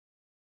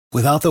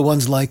Without the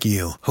ones like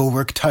you, who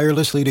work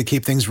tirelessly to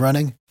keep things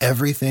running,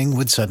 everything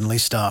would suddenly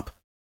stop.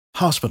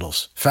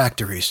 Hospitals,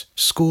 factories,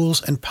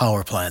 schools, and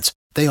power plants,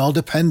 they all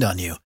depend on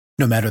you.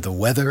 No matter the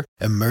weather,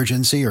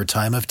 emergency, or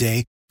time of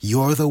day,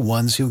 you're the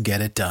ones who get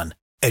it done.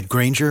 At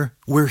Grainger,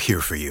 we're here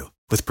for you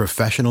with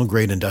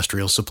professional-grade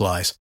industrial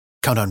supplies.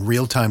 Count on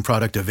real-time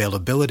product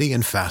availability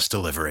and fast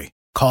delivery.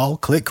 Call,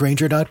 click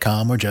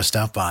Grainger.com, or just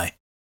stop by.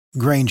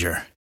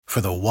 Grainger, for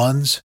the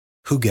ones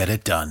who get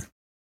it done.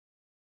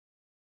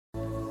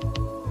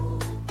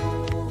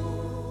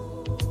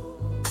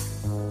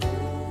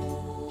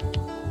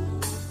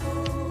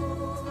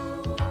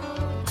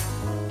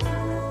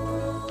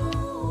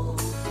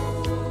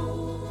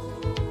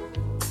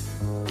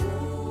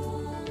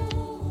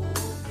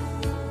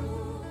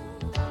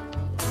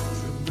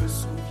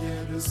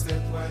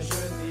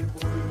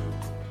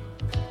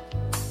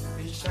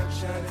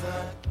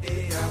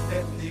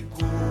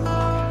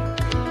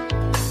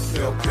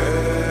 Leur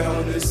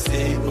cœur ne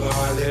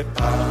s'ébranlait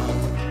pas,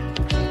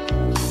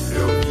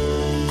 leur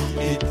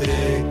vie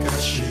était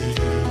cachée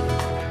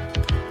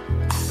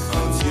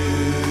en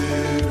Dieu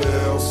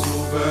leur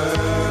sauveur.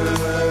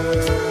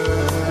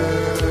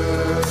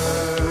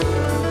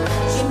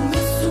 Je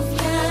me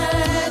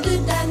souviens de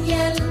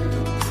Daniel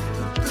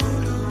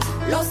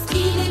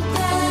lorsqu'il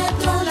était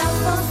dans la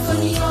fosse au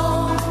lion,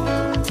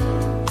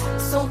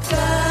 son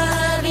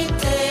cœur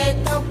était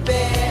en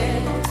paix.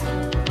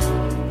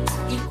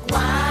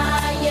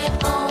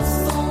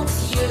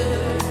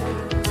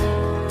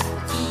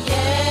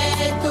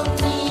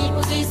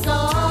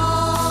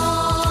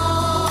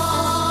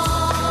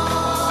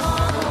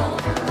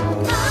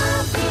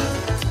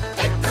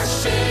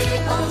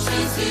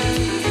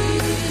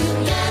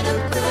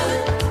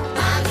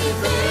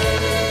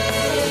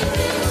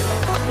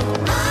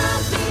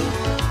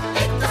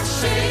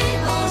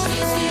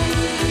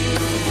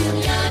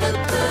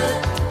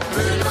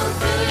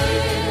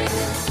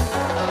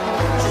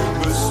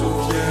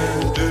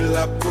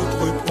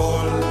 L'apôtre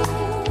Paul,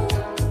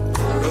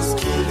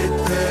 lorsqu'il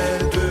était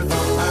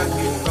devant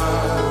Agrippa,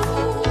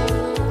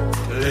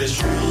 les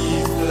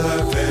Juifs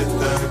l'avaient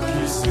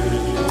accusé.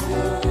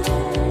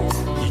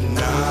 Il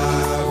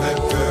n'avait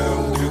peur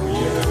de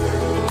rien.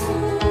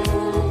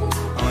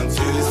 En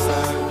Dieu,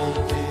 sa vie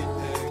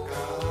était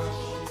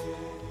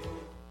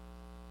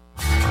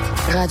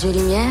cachée. Radio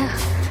Lumière,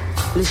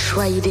 le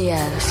choix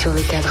idéal sur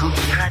le cadran.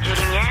 Radio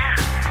Lumière,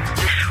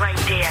 le choix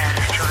idéal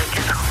sur le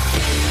cadran.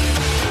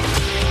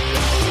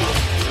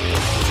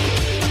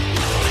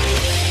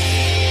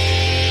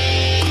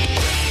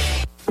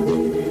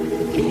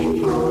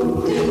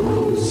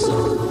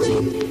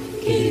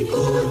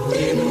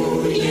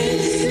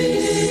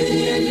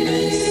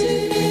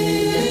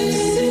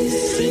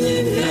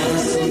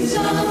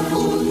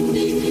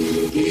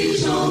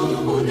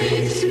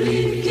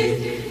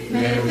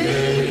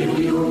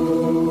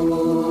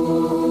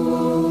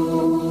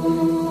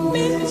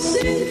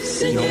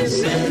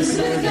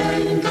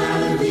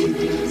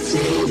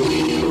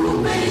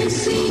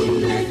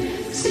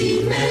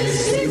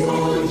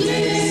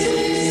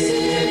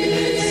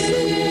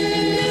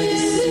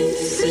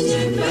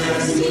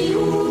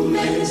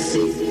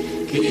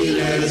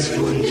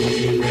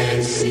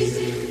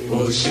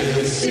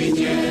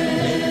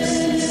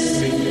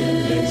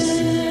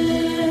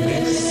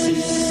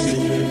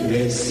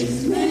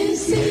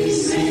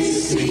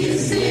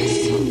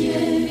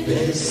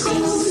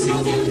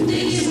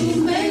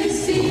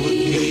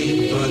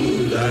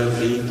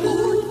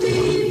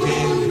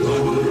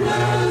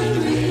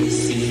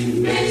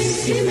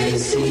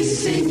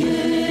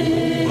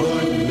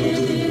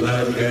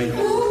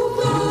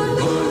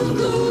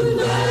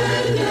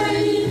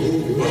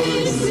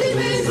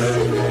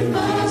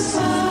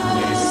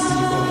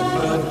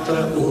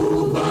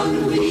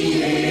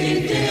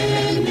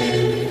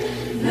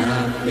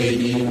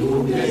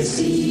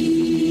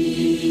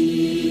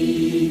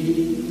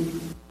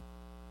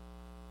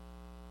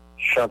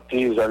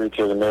 Chantez à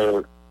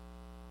l'Éternel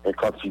un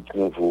cantique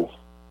nouveau,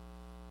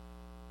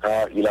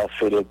 car il a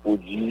fait des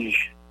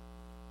prodiges,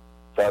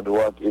 sa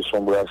droite et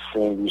son bras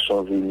saint lui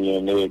sont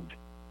venus en aide.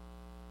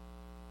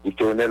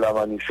 L'Éternel a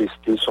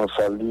manifesté son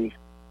salut,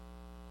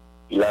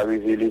 il a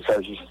révélé sa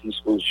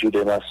justice aux yeux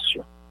des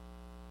nations.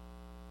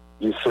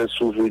 Il s'est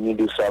souvenu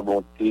de sa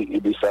bonté et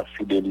de sa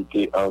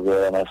fidélité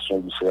envers la nation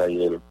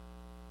d'Israël.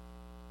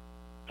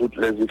 Toutes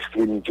les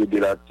extrémités de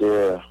la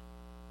terre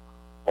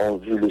ont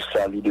vu le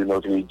salut de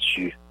notre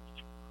Dieu.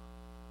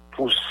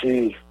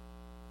 Poussez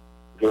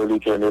vers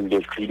l'Éternel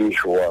des cris de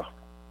joie.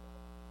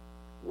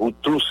 Vous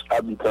tous,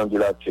 habitants de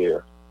la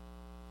terre,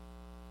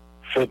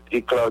 faites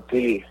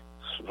éclater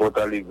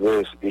votre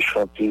allégresse et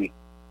chantez.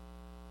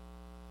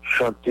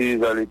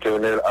 Chantez à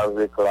l'Éternel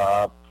avec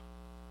la harpe.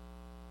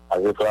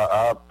 Avec la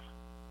harpe,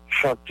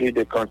 chantez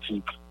des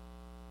cantiques.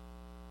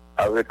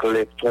 Avec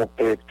les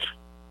trompettes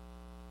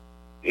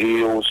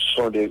et au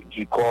son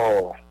du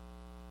corps.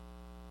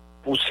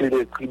 Poussez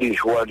des cris de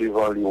joie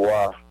devant le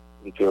roi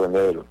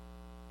éternel.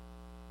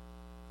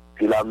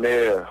 Que la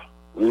mer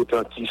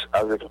retentisse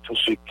avec tout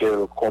ce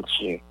qu'elle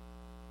contient.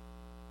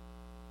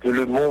 Que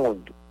le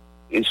monde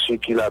et ceux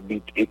qui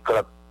l'habitent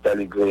éclatent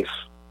d'allégresse.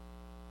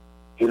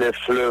 Que les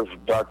fleuves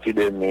battent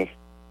des mains,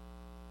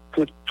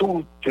 que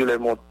toutes les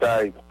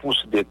montagnes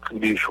poussent des cris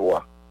de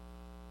joie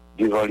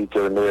devant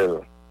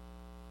l'Éternel,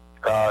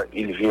 car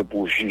il vient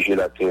pour juger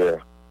la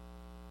terre.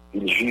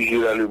 Il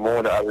jugera le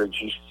monde avec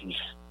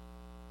justice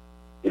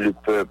et le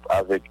peuple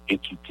avec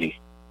équité.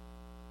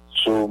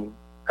 Psaume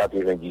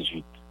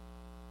 98.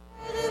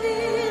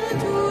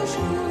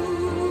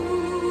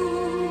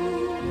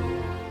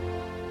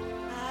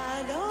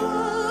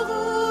 Alors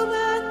au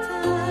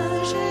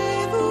matin,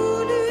 j'ai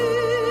voulu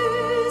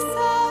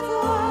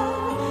savoir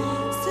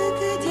ce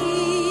que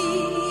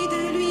dit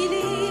de lui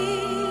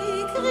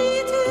l'Écriture.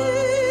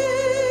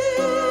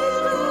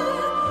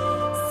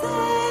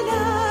 C'est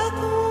là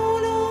qu'on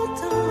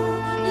l'entend,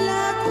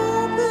 là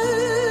qu'on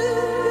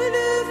peut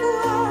le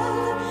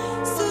voir,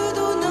 se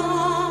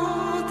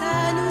donnant à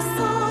nous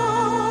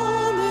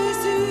sans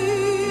mesure.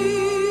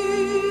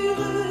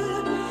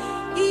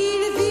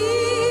 Il vit,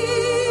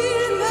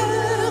 il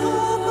meurt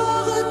en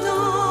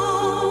portant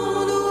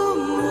nos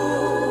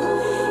maux.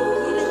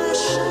 Il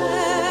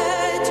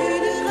rachète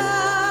une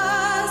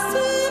race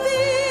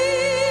vile.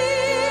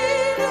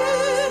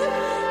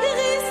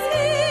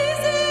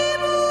 Récits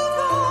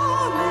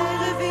émouvants,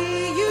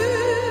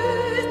 merveilleux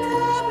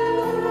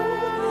tableau.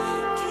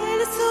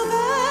 Quel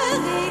sauveur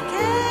et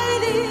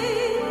quel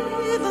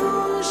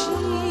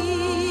évangile!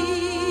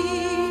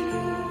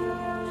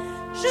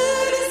 Je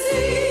le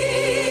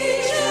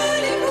suis, je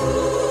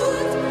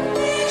l'écoute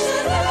et je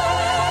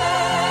l'aime.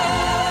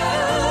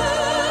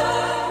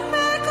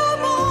 Mais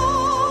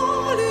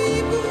comment lui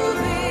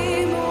prouver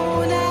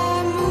mon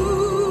amour?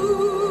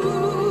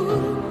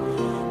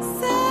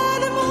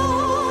 Seulement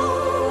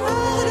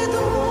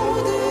pardon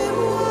de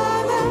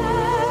moi-même,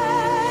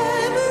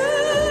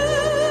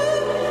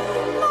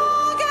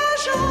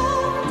 m'engageant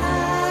à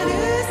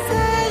le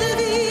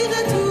servir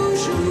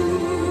toujours.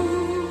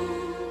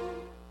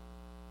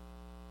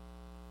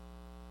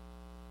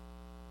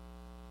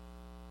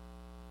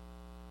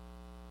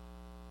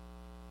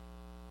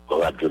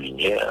 Radio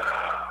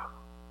Lumière,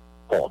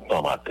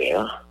 content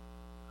matin,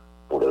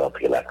 pour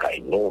rentrer la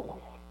caille nous,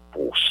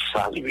 pour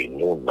saluer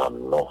nous, dans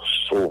nos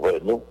sauver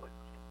nous,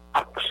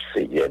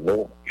 accéder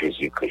nous,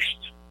 Jésus-Christ.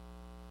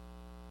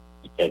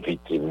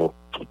 Invitez-nous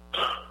toutes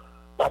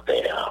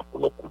matin pour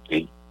nous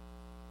écouter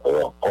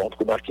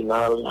Rencontre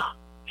Matinale,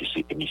 qui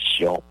c'est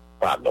émission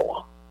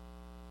Pardon.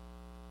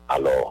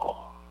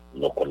 Alors,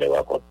 nous connaissons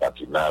Rencontre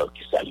Matinale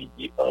qui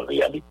s'allie en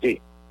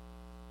réalité.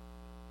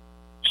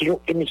 C'est une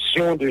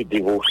émission de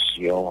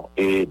dévotion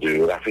et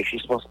de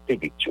rafraîchissement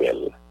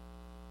spirituel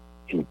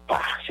qui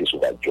passe sur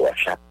la radio à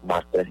chaque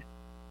matin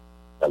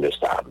dans le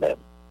soir même.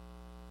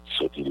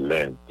 Sorti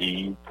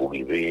lundi pour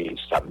arriver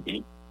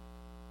samedi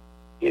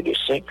et de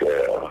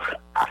 5h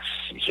à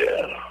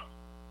 6h.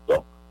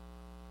 Donc,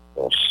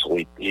 on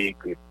souhaitait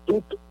que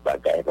toute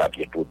bagaille va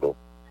bien pour nous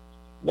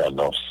dans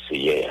nos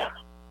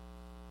CR.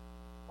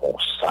 On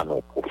ça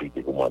nous profite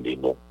pour demander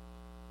nous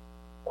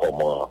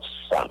comment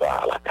ça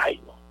va à la caille.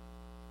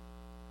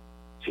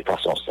 C'est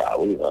façon ça,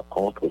 oui,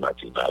 Rencontre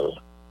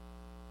Matinale,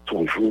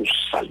 toujours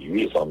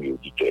saluer les amis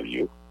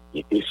auditeurs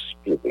et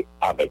espérer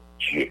avec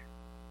Dieu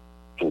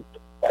toute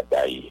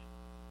bataille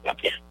va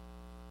bien.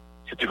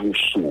 C'est toujours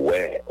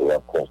souhait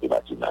Rencontre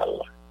Matinale,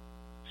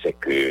 c'est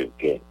que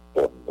il y a une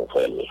bonne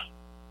nouvelle.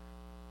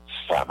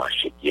 Ça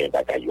marche bien,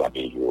 bagaille va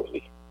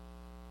améliorer.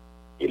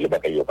 Et le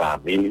bagaille va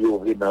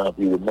améliorer dans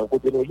l'environnement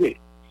côté nous.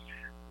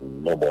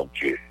 Non, mon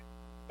Dieu,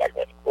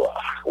 bagaille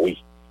gloire,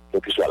 oui, faut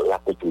que ce soit là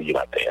pour tout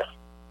la terre.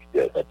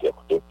 Des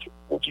internautes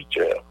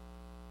auditeurs.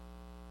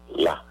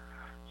 Là,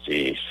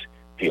 c'est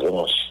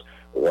vraiment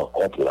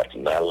Rencontre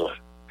Matinale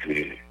que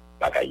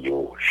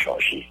Bagayo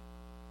changé,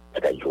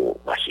 Bagayo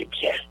marché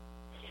bien.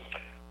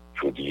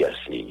 Je veux dire,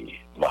 c'est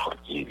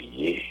mardi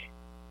lié,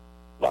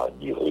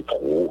 mardi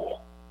rétro,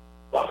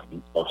 mardi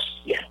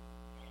ancien.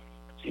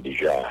 C'est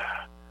déjà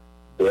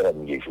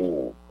dernier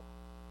jour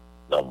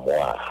dans le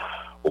mois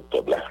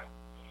octobre,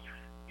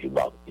 du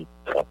mardi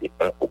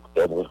 31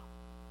 octobre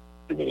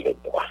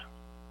 2023.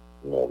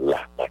 Nous, là,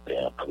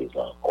 matin, à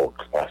présent, encore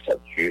grâce à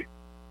Dieu,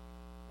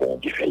 bon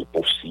Dieu fait le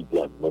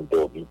possible, nous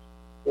dormir,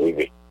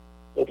 rêver,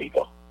 nous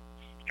vivons.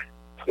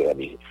 Frère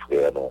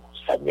non,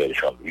 Samuel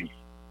Jean-Louis,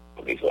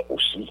 présent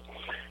aussi,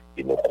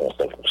 et nous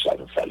comptons pour ça,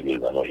 nous saluons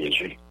dans nom de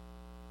Jésus.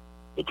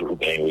 Nous toujours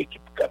bien une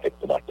équipe avec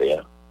nous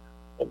matin,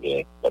 nous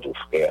bien notre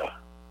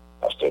frère,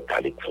 pasteur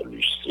Calix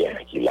Lucien,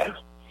 qui est là,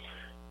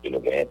 et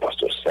nous bien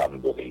pasteur Sam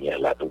Dorélien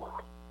là-tout,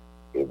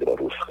 et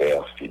notre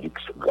frère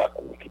Félix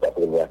Gracou, qui va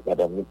venir avec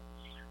madame nous.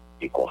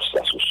 Et qu'on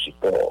ça sous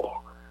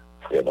support,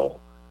 frère non,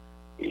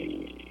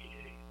 et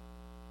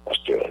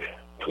pasteur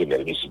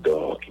Frédéric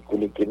Isidore qui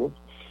connecte nous,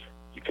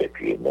 qui fait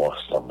que nous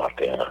ensemble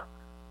matin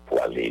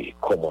pour aller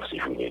commencer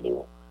journée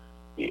nous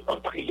et en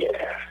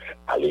prière,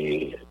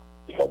 aller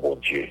devant mon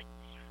Dieu,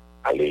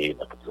 aller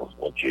dans la présence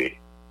de mon Dieu,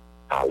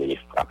 aller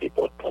frapper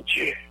porte mon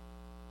Dieu,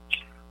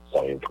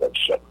 sans une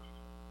tradition.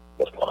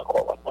 Parce qu'on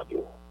encore va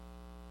demander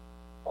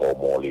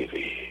comment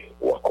lever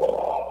ou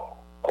encore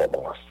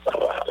comment ça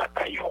va la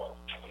caillon.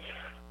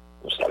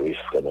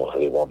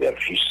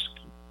 Bergis,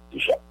 qui est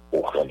déjà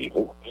au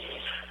rendez-vous.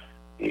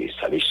 Et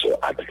salut sœur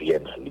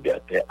Adrienne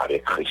Libertin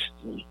avec Christy,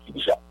 qui est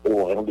déjà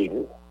au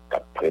rendez-vous, qui a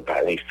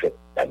préparé fête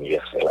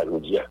d'anniversaire à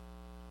l'Audia.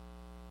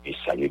 Et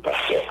salut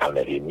pasteur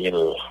Amel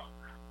Emile,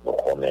 donc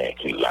on est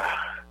qui là,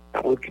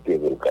 a récupéré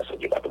le cas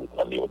de la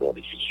demander au nom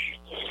de Jésus.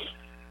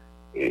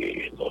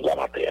 Et nous la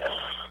matin,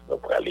 nous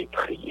allons aller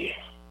prier.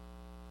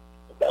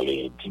 Nous allons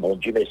dire mon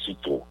Dieu merci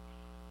tout.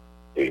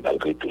 Et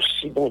malgré tout,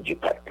 si mon Dieu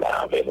pas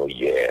là avec nous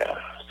hier,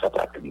 ça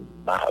t'a pris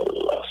mal,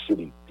 c'est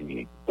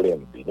plein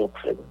de nous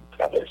faire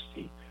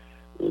traverser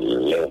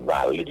les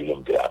vallées du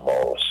l'homme de la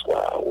mort,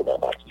 soit au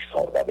Nama qui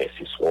sont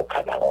traversés, soit au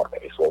Canada,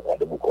 soit au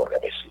Canada, beaucoup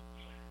traversés.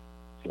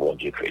 Si mon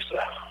Dieu fait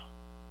ça,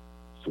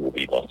 si vous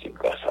vivez dans cette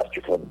grâce,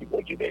 tu peux me dire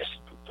mon Dieu merci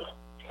tout le temps.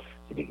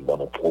 C'est des gens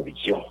de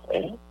provision,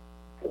 hein,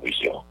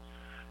 provision.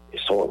 Et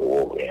sans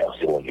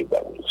c'est mon Dieu qui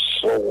va vous.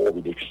 Sans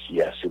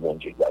bénéficiaire, c'est mon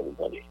Dieu qui va vous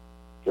donner.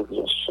 Quelque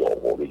chose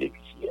sans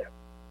bénéficiaire.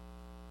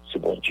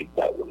 C'est mon Dieu qui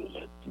va vous.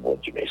 Dis mon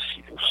Dieu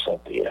merci pour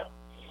santé.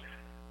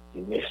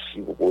 Dis merci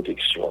pour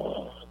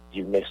protection.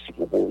 Dis merci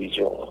pour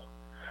provision.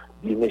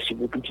 Dis merci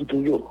pour petit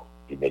tuyau.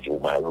 Dis merci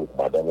pour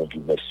madame.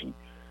 Dis merci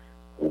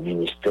pour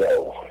ministère,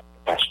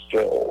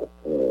 pasteur,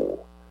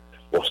 pour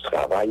votre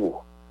travail,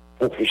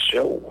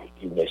 professeur.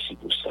 Dis merci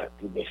pour ça.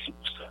 Dis merci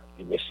pour ça.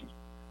 Dis merci.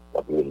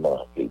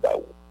 Naturellement, il va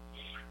où.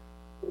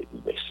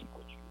 Dis merci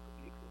pour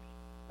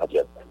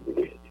Dieu.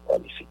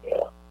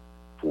 Seigneur,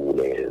 pour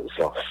les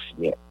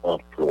anciens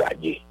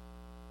employés,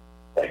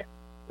 hein,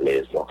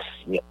 les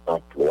anciens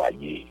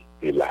employés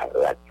de la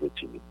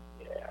radio-télévision.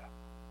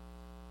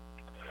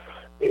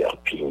 Et en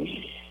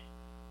puis,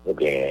 nous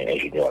avons un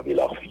ingénieur de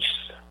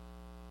l'office,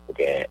 nous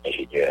avons un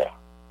ingénieur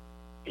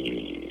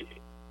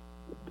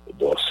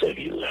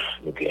d'Orséville,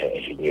 nous avons un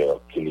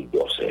ingénieur Philippe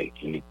d'Orsay,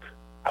 Philippe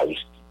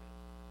Aristide,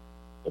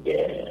 nous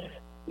avons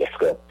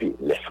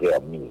les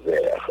frères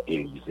Misère,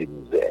 Élisée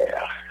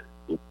Misère,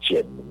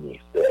 Étienne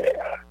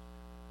Misère,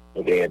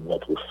 nous avons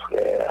notre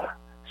frère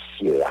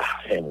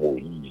Séraphin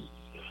Moïse,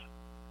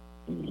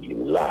 qui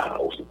est là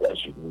aux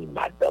États-Unis,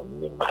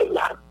 madame est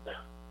malade.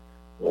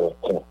 Nous sommes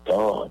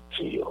contents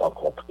de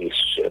rencontrer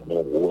ce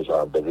Rose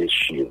André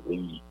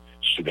Chéri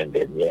semaine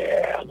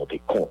dernière. Nous sommes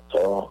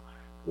contents,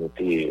 nous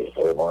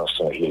sommes vraiment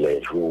songé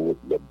les jours,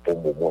 les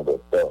bons moments de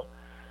temps.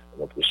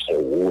 Notre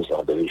sœur Rose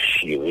André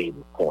Chéri,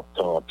 nous sommes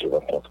contents de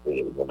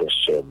rencontrer notre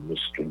sœur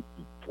Muscle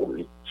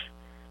Hippolyte.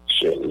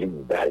 Sœur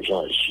Linda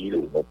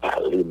Jean-Gilles, nous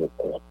parler, nous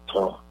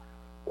contents.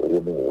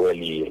 Nous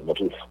voyons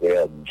notre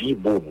frère Guy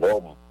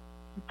Bonhomme,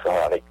 qui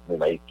travaille avec nous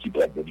dans l'équipe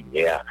de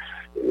lumière.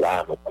 Et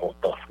là, nous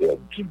comptons, frère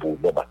Guy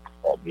Bonhomme, à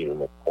 3000,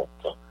 nous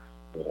comptons,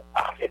 nous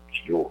avec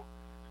eux.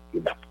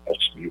 Nous avons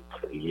continué à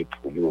prier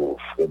pour eux,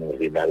 frère nous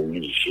Rénal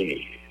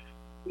Léger.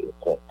 Nous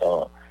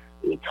comptons,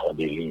 et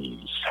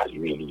Candélie,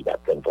 saluer les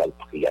baptêmes, pour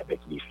prier avec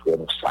les frères,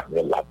 nous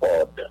Samuel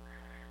Laborde,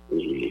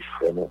 et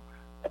frère nous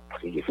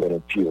prier, frère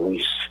nous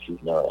Pyrrhus, qui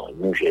est dans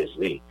New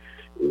Jersey.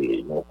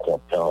 Et nous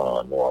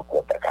comptons, nous en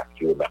contact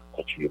avec eux, nous avons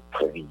continué à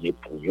prier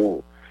pour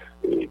eux.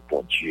 Et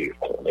bon Dieu,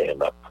 qu'on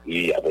aime à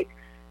prier avec,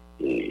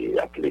 et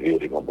à pleurer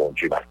avec mon bon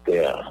Dieu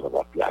matin, on va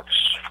appeler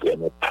frère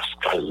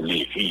Pascal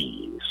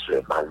Lévy, ce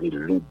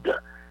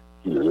Marie-Lude,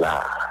 qui est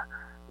là,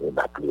 et on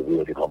a pleuré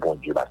avec mon bon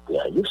Dieu matin.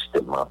 Il y a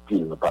tellement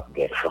pile, nous pas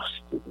bien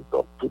chance,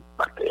 dans toute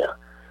matin.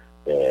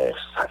 Mais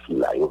ça qui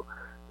là,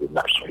 et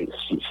n'a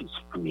si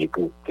prier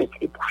pour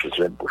quelques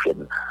prochaines,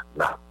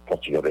 on a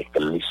continué avec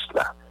la liste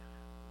là.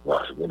 Moi,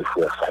 c'est mon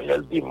frère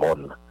Samuel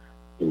Dimon,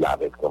 qui est là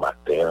avec nous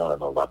matin,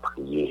 on va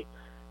prier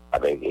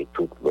avec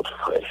tous notre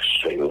frères,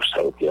 ça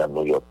qui est à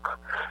New York,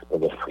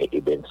 notre frère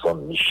Ebenson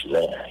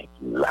Michelin,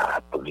 qui l'a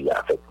appelé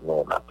avec nous,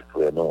 on a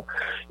pris nous,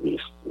 et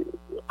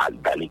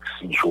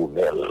Alexis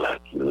Journel,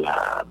 qui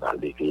l'a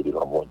levé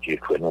devant mon Dieu,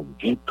 frère nous,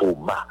 Guy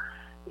Thomas,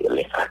 et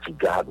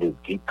l'infatigable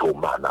Guy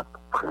Thomas, on a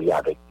prié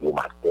avec nous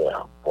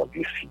matin, bon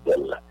Dieu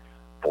fidèle,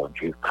 bon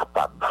Dieu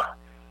capable,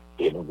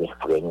 et nous,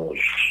 frère nous,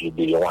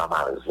 Gédéon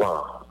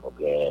Amazon, nous,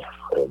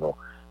 frère nous,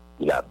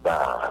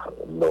 là-bas,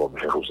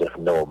 Joseph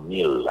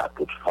Nomil, la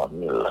toute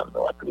famille,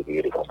 nous a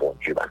prié devant bon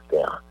Dieu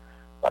matin.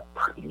 On a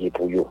prié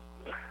pour eux.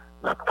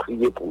 On a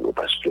prié pour eux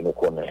parce que nous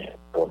connaissons,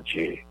 bon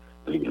Dieu,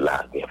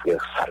 là, mes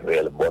frères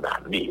Samuel, bon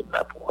ami, on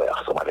a prié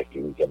ensemble avec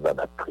lui, on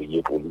a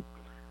prié pour lui.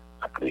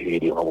 On a prié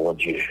devant bon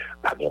Dieu.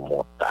 Pas de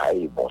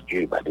montagne, bon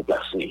Dieu, va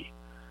déplacer.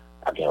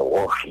 Pas de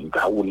roche, il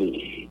va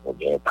rouler. Nous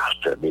avons un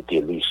pasteur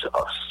Métélis,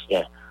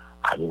 ancien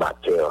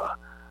animateur,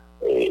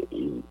 et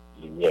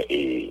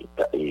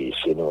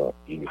c'est nous,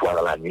 une fois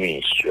dans la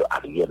nuit, sur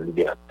Ariel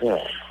Libertin,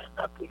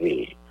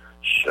 appelé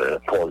sur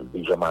Paul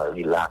Benjamin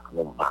Lac,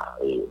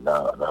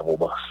 dans le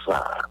moment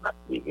ça,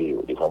 appelé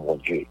devant mon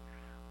Dieu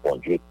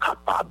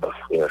capable,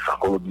 frère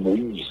Jean-Claude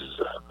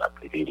Moïse,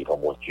 appelé devant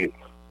mon Dieu,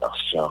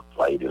 l'ancien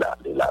employé de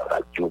la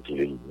radio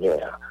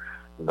télélumière,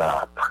 on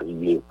a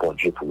prié pour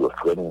Dieu pour le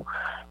frère nous,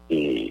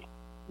 et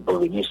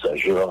Bérénice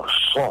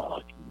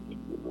Jurançon, qui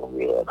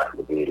nous a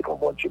appelé devant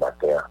mon Dieu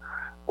matin.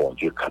 Bon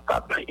Dieu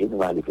capable, et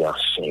nous allons aller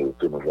ancien,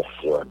 nous allons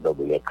faire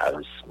noble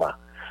charisme,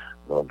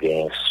 nous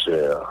allons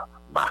sœur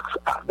Max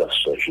Arda,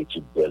 sœur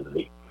Judy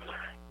Delmé,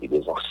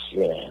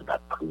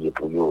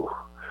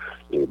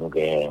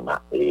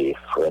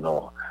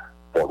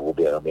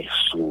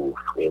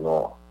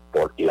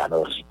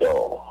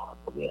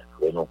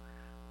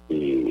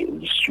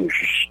 Monsieur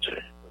Juste,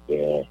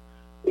 bien,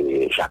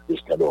 Jacques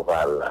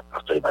Descandoval,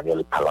 pasteur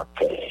Emmanuel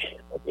Palanquet,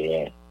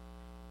 bien,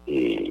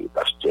 et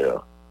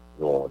pasteur,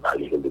 nous, on a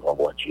livré le grand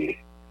bon Dieu,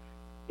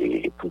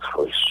 et tout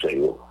frère et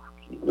sœur,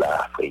 qui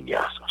l'a frère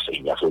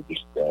Ignace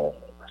Augustin,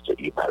 pasteur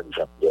Yves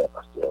Jean-Pierre,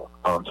 pasteur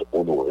André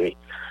Honoré,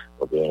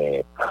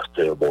 bien,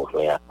 pasteur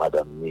Bourgeois,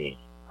 madame Né,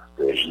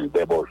 pasteur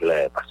Gilbert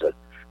Bourgeois, pasteur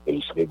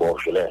Elisabeth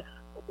Bourgeois,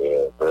 bien,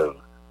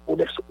 on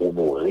est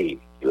honoré,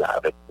 qui l'a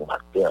avec mon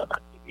matin,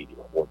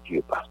 mon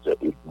Dieu, pasteur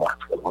Yves-Marc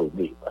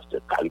René,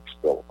 pasteur Calixte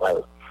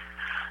Orval.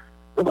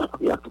 Nous avons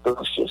prié à tout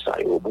ancien ça,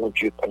 bon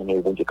Dieu, pour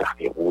nous, bon Dieu,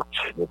 café route,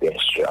 nous bien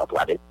sûr,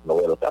 planète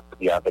Noël, on a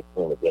prié avec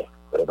nous, bien,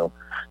 frère, nous,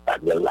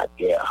 Daniel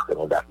Laguerre, frère,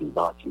 nous, David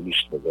Mantilus,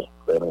 nous, bien,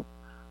 frère, nous,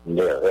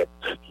 Nerette,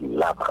 qui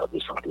l'a marre de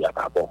santé à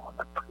Gabon,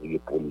 on a prié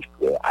pour lui,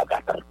 frère,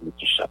 Agatha,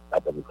 qui chape,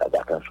 madame,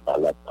 Agatha, je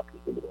malade, on a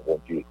prié pour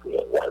bon Dieu,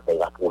 frère,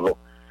 Walter Apollo,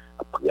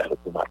 on a prié avec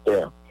le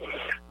matin,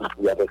 on a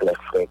prié avec les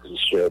frères et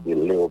sœurs de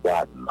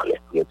Léogan, les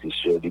frères et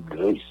sœurs de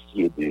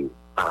Grecier, de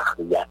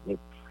Mariani,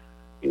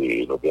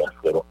 et nos bien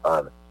frères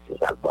Anne,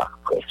 c'est Albert,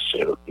 frère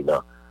sœur qui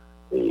dans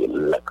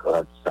la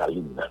grande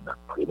saline, on a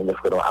prié, nos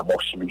frères Amos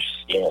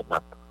Lucien, on a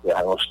prié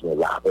Amos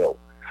Lavel,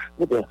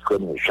 nos bien frères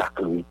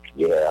Jacques-Louis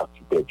Pierre,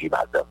 qui perdu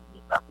madame,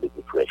 on a prié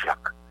frère Jacques,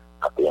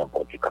 on a prié un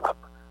bon Dieu capable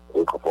de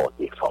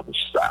réconforter, famille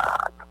ça,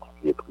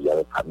 on a prié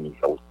avec famille,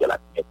 aussi à la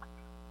tête,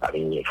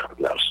 famille,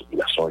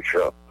 la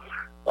Saint-Jean,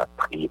 on a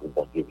prié pour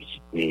bon Dieu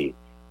visiter,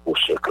 au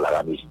cercle à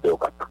la Mésidor,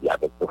 on a prié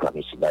avec nos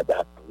familles Sinada,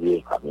 on a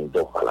prié, famille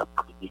d'Or, on a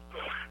prié,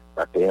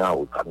 matin,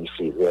 ou famille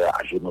Césaire,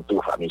 à genoux,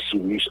 famille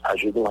Sirius, à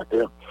genoux,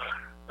 matin,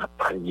 on a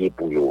prié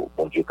pour eux,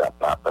 bon Dieu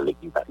capable,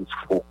 l'église d'Alice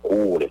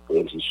Foucault, les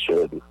frères et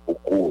sœurs de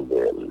Foucault,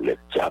 les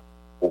diables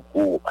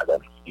Foucault,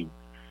 madame Philippe,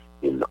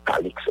 et le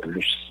Calix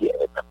Lucien,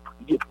 on a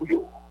prié pour eux,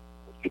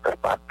 bon Dieu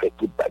capable, de faire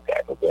toute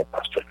bagarre, nous avons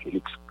pasteur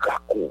Félix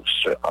Craco,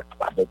 sœur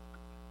Antoinette,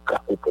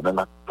 Craco, pour nous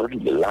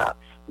prier là,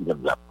 il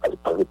nous a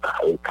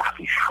préparé le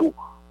café chaud,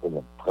 pour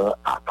nous prendre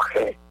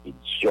après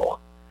l'édition,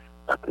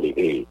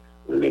 appelé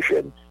les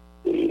jeunes,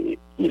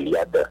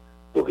 Iliade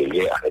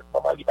d'Aurélien avec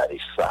maman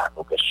Libanessa,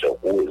 nos sœurs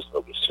Rose,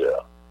 nos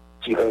sœurs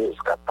Thérèse,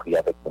 qui a prié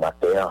avec mon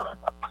mater,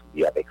 a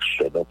prié avec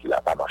ce nom qui l'a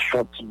pas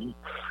Chantilly,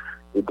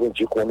 et bon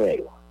Dieu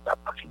connaît, a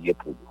prié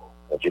pour nous.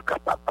 Bon Dieu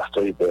capable,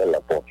 pasteur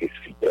Hubert, bon Dieu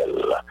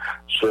fidèle,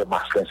 sœur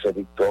Marcelin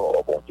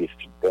Saint-Victor, bon Dieu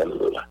fidèle,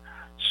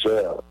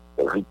 sœur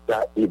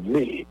Rita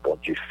Aimé, bon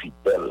Dieu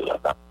fidèle,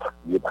 a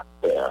prié ma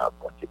terre,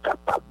 bon Dieu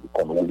capable,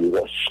 qu'on nous les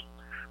roches.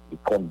 Il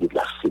compte de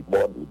la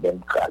Simone,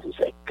 même cas,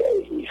 les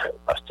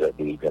pasteur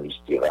de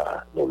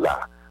l'Universitera, nous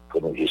là,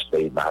 pour nous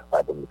espérer,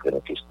 madame, pour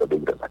nous question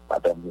de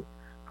madame,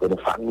 pour nos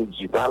familles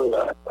Duval,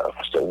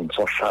 pasteur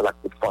Wilson Charles,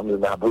 toute famille,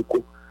 nous avons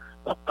beaucoup,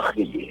 nous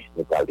prié,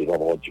 nous parlons de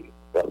mon Dieu,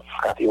 nous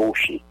frapper au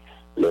chi,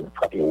 nous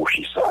frapper au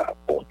chi, ça,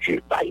 bon Dieu,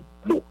 by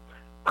nous,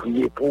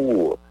 prier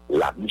pour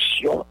la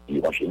mission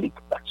évangélique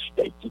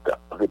d'Haïti qui a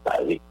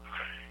préparé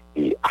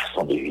et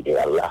assemblée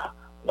générale là.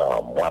 Dans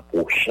le mois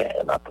prochain,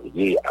 on a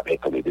prié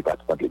avec le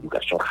département de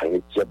l'éducation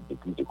chrétienne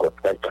depuis du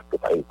Côte-Nord qui a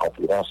préparé une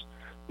conférence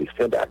de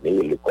fin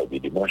d'année, l'école du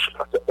dimanche,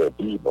 pasteur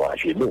Herbie, nous à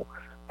genoux,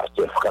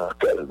 pasteur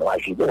Frankel, nous à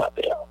genoux à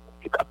terre,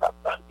 qui est capable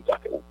de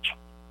faire autre.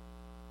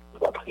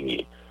 On va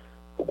prier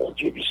pour mon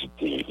Dieu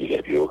visiter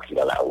les vieux qui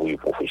sont dans la rue,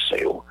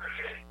 professeurs,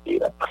 et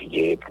on a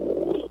prié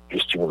pour plus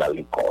stimuler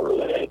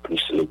l'école,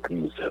 plus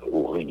l'église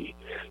ouvrir,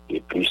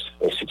 et plus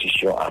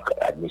institutions,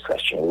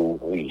 administration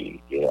ouvrir,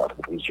 et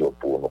entreprises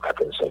pour nos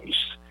 4 services.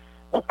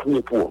 On a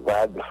prié pour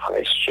vagues,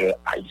 frères,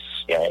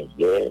 haïtiens,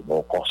 hier,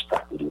 nous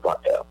constatons devant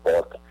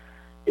l'aéroport,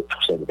 et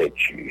pour cette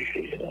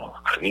vertu,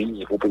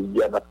 crise, vous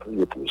pays, on a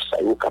prié pour ça,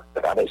 vous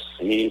avez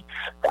traversé,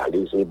 dans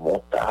les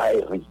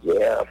montagnes,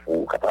 rivières,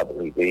 pour capable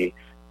d'arriver,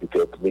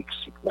 peut-être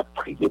Mexique, on a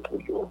prié pour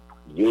eux.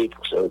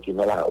 Pour ceux qui sont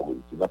dans la rue,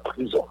 qui sont en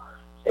prison,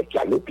 ceux qui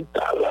sont à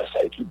l'hôpital,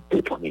 ceux qui sont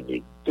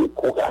déprimés,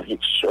 découragés,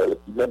 seuls,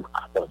 même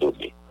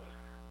abandonnés.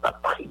 On a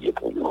prié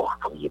pour eux,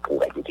 prié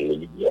pour ajouter les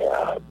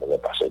lumières, on a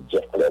passé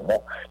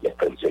directement les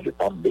frères de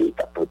També,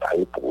 qui a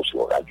préparé pour ce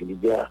radio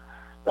lumière.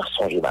 On a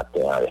songé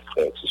matin les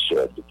frères et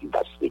sœurs de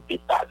l'université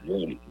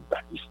Bétanie, les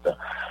universités,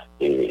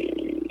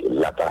 et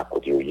là-bas, à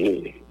côté,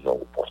 ils ont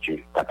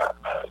poursuivi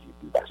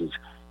l'université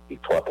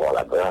Victoire pour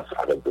la grâce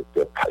avec le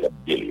docteur Caleb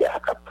Delia,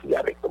 qui a prié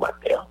avec le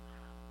matin.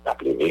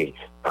 Appelé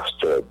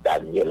pasteur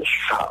Daniel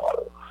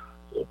Charles.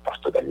 Le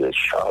pasteur Daniel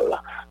Charles,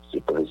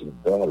 c'est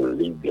président de la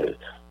Ligue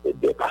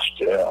des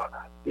pasteurs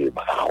de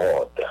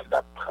Barode.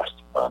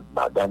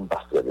 Madame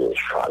pasteur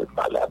Charles,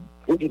 malade,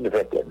 plus d'une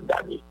vingtaine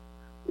d'années,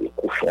 et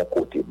couché à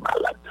côté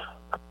malade.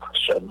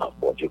 Seulement,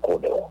 bon Dieu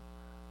connaît,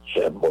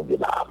 seulement bon Dieu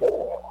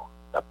l'amour.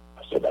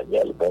 Pasteur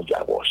Daniel, bon Dieu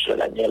avoir,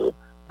 seulement Daniel,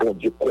 bon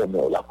Dieu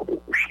connaît la coupe de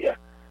coucher.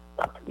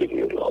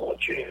 Mon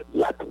Dieu,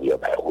 la prière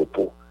va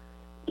repos.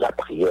 La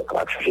prière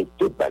va changer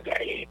toute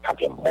bagaille, quand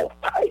il y a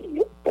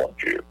montagne, bon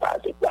Dieu, pas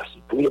de place.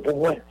 Priez pour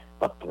moi,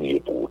 pas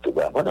prier pour tout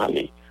le monde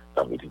aller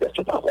dans la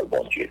méditation parole,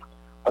 bon Dieu.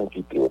 On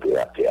quitte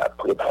l'opérateur à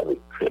préparer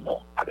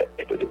vraiment avec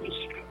l'aide de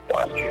musique.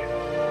 Bon Dieu.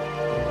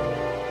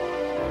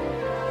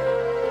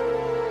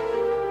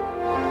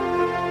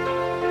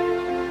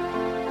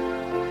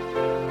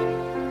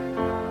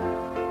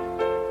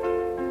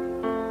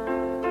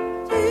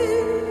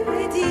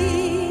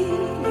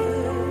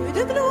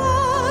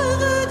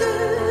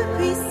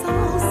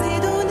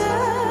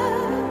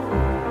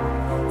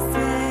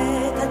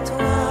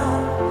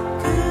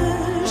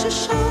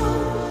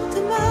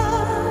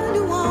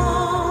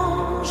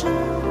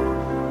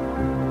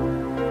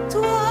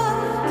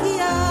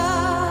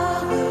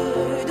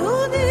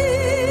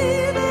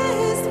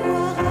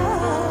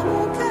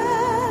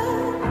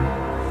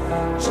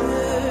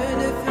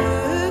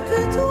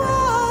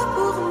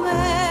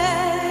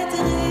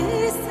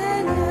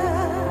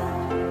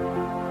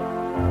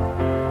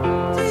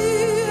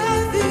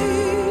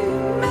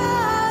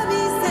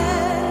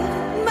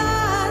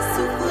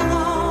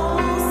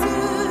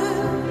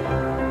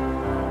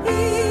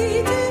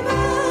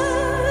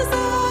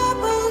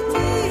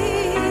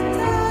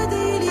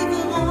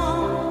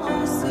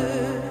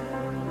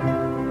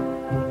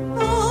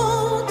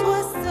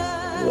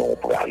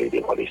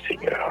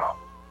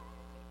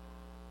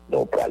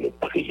 nous pas aller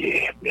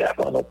prier, mais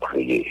avant de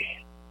prier,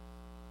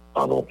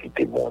 on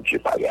quitter mon Dieu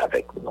parler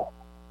avec nous.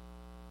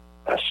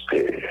 Parce que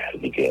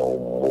il y a un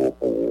mot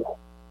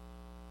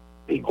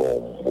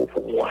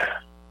pour moi.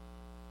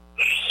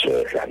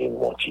 Sœur Janine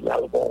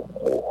Montinal, bon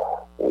mot.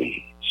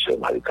 Oui, sœur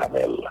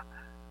Marie-Camel,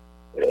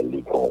 elle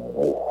dit bon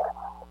mot.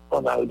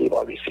 On a le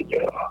devant le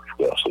Seigneur.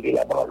 Frère Soleil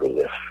Laban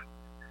Joseph.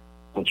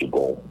 On dit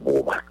bon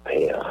mot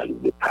matin, il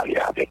veut parler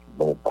avec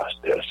nous,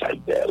 pasteur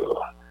Saïdel.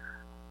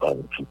 On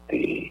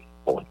quitte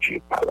mon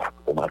Dieu par là.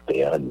 Au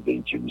matin, il veut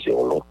utiliser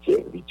un long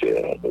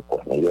serviteur de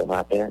premier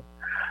matin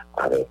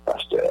avec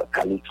pasteur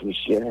Cali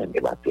Christian.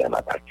 Le matin, on a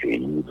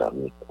accueilli dans le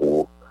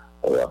micro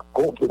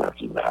Rencontre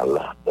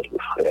Matinale, notre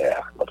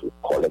frère, notre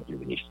collègue du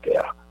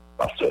ministère,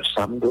 pasteur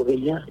Sam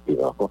Dorélien, et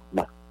Rencontre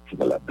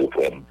Matinale de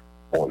Frem.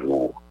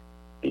 Bonjour.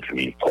 Et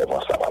puis,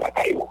 comment ça va la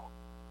caillou?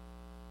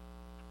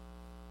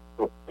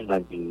 On a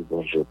dit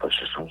bonjour,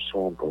 pasteur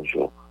Samson,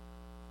 bonjour,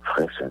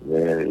 frère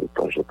Samuel, et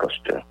bonjour,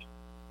 pasteur.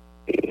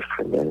 Et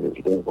frère Samuel,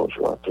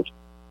 bonjour à tous.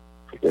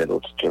 Fidèles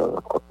auditeurs de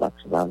Rencontre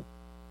Matinale,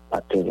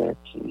 matin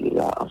qui est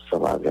là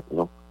ensemble avec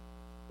nous.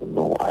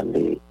 Nous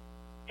allons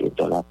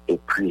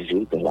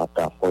épuiser dans la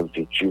parole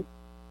de Dieu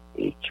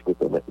et qui peut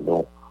permettre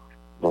nous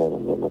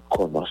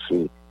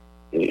commencer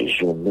et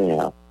journée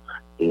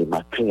et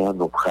matin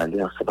nous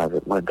aller ensemble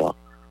avec moi dans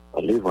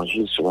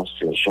l'évangile selon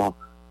Saint Jean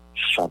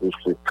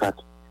chapitre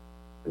 4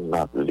 nous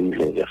allons lire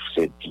les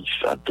versets 10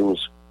 à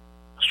 12.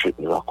 Ensuite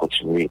nous allons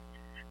continuer.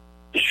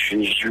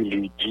 Jésus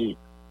lui dit,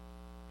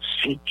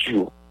 si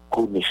tu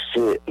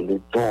connaissais le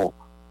don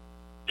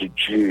de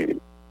Dieu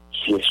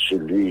qui est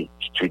celui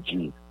qui te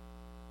dit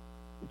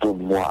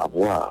donne-moi à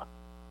boire,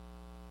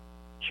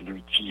 tu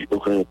lui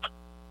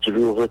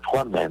aurais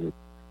toi-même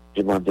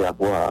demandé à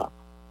boire,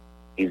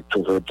 il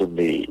t'aurait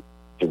donné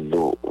de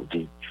l'eau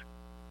vive.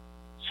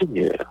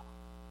 Seigneur,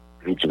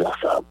 lui dit la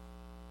femme,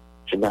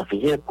 je n'ai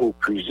rien pour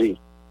puiser,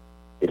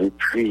 et le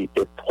puits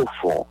est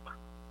profond.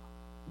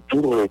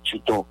 D'où aurais-tu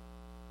donc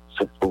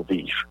cette eau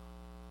vive?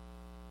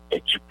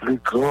 Es-tu plus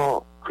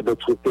grand que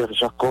notre père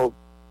Jacob,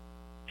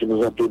 qui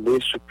nous a donné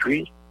ce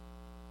puits,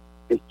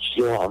 et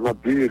qui en a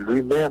bu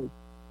lui-même,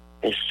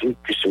 ainsi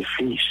que ses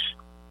fils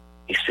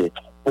et ses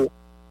troupeaux?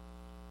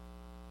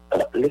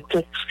 Le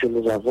texte que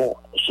nous avons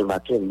ce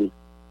matin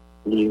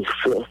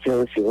fait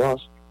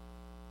référence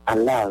à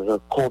la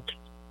rencontre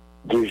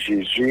de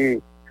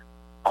Jésus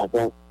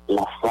avec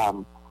la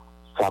femme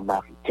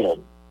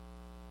samaritaine.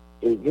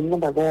 Et une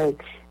bagage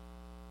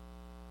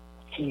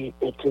qui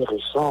est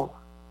intéressant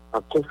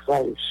en tout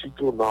cas,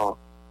 surtout dans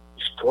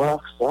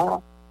l'histoire,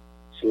 ça,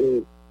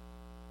 c'est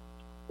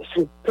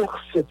cette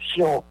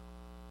perception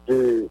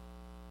de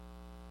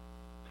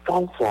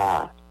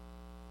ça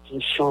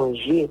qui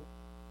changeait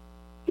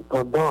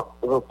pendant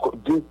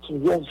qui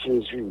est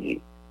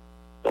Jésus.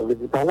 Ça veut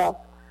dire par là,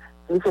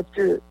 c'est le fait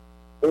que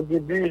au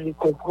début, il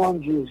comprend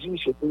Jésus,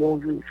 c'était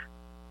un juif.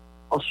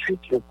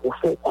 Ensuite, le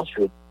prophète,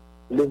 ensuite,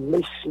 le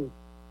Messie.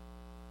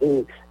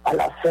 Et à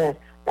la fin,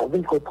 on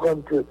vient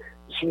comprendre que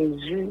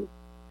Jésus,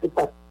 c'est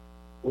pas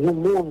le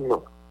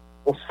monde,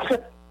 on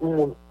sait le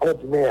monde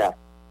ordinaire.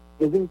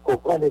 On vient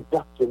comprendre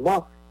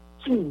exactement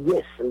qui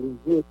est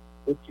lié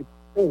et qui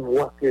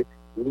pouvoir que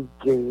lui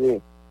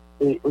gagner.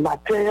 Et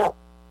matin,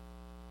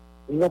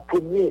 nous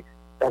premier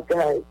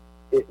bagaille,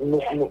 nous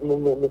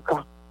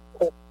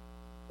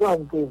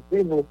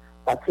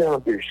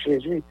de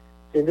Jésus,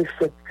 c'est le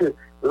fait que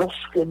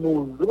lorsque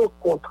nous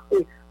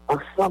rencontrons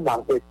ensemble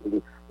avec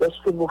lui,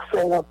 lorsque nous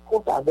faisons la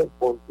rencontre avec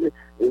mon Dieu,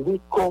 lui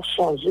qu'on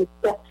change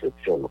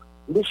perception,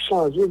 lui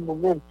changer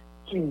nous-mêmes,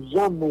 qui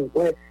j'en nous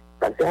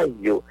bagaille,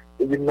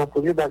 et nous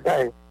premier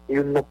bagaille, et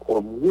nous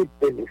premier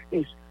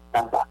bénéfice,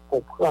 on va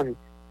comprendre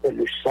c'est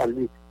le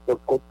salut,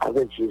 donc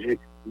avec Jésus,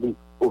 lui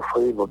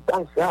offrir nos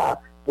dans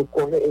ça, nous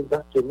connaissons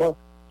exactement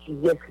qui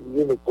est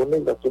lié, nous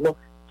connaissons exactement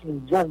qui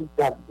vient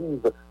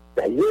vivre.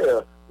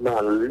 D'ailleurs,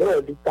 dans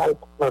l'heure du temps,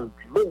 prendre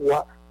l'eau,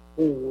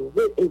 vous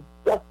voyez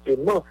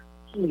exactement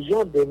qui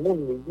genre de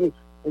monde lié,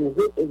 vous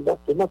voyez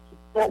exactement qui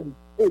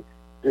qualité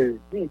de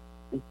vie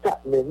il t'a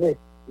mené,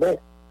 mais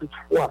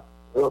toutefois,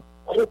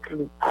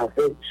 rencontre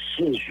avec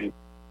Jésus,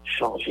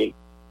 changer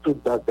tout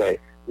bagaille.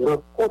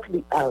 Rencontre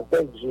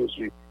avec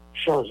Jésus,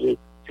 changer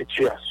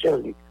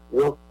situation,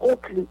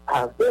 rencontre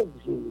avec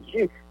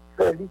Jésus,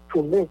 faire lui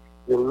tourner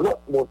de l'autre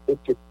monde et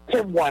que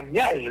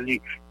témoignage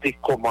lui de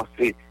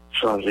commencer à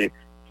changer.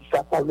 Si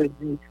ça pas veut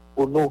dire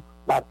pour nous,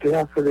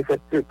 maintenant, c'est le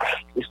fait que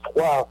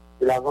l'histoire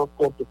de la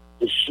rencontre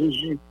de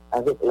Jésus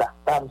avec la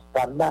femme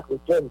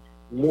samaritaine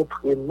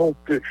montre-nous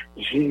que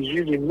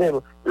Jésus lui-même,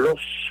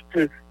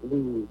 lorsque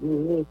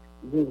lui-même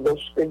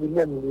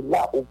est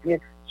là, ou bien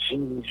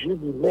Jésus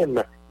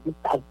lui-même, il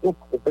n'a pas de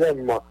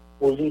problème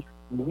pour lui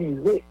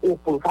et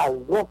pour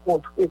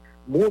rencontrer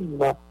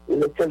monde,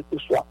 lequel que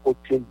soit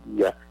côté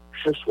de que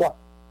ce soit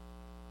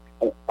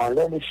en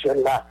l'air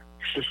échelle là,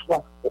 que ce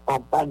soit en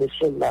bas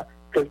d'échelle là,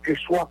 quel que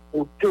soit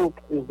où te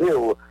trouver,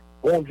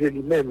 bon Dieu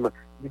lui-même,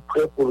 il est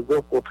prêt pour le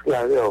rencontrer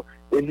à l'heure,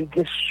 et il a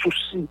des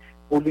soucis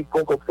pour lui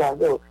rencontrer à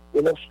l'heure,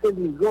 et lorsque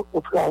il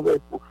rencontre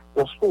avec vous,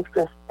 lorsqu'on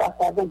fait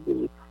face avec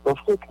Dieu,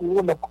 lorsqu'on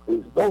trouve la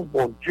présence,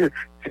 mon Dieu,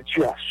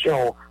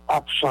 situation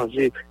a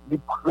changé, il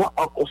prend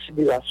en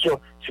considération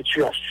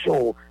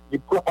situation, il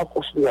prend en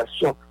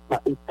considération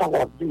l'état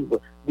à vivre,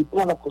 il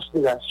prend en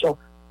considération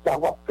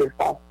savoir faire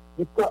face,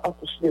 il prend en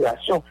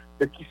considération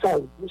de qui ça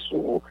dit sur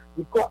vous,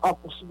 il prend en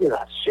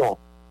considération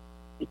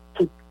et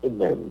tout et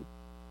même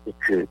et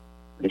que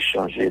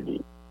l'échanger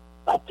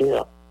la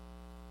terre.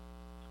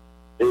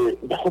 Et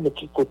d'accord, mais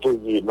qui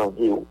côtoyer dans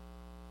Dieu,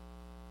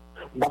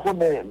 d'accord,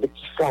 mais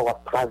qui ça va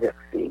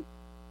traverser,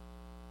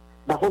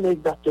 d'accord, mais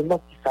exactement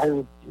qui ça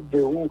dit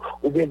de où,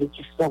 ou bien de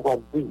qui ça va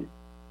dire.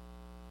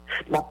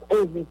 M'a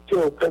invité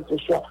au quelque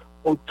soit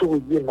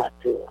côtoyer la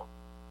terre.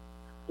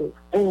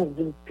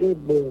 Inviter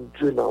mon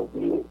Dieu dans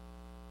Dieu.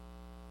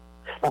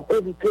 M'a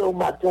invité au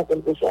matin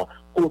quelque soit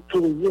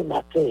côtoyer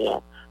la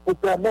terre. Pour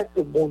permettre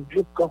que mon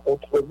Dieu prenne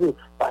contre vous.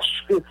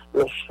 Parce que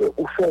lorsque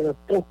vous faites un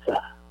peu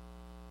ça,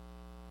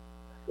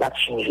 il a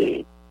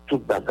changé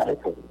toute bagaille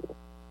pour vous.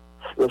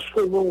 Lorsque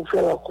vous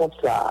faites un comme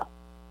ça,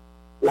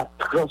 il a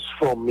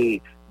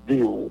transformé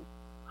Dieu.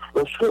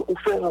 Lorsque vous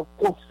faites un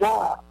comme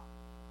ça,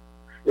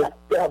 la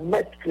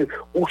permettre que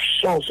vous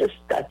changez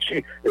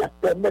statut, la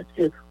permettre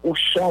que vous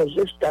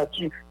changez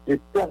statut de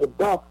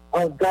perdant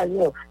en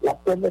gagnant, la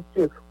permettre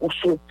que vous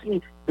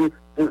sortiez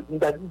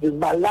de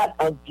malade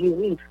en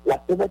guéri, la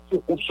permettre que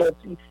vous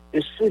sortiez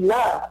de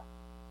cela,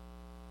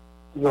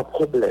 il y a un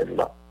problème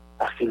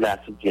à cela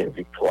qui vient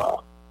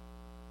victoire.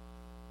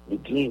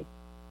 Il dit,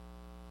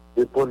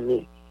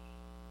 répondez,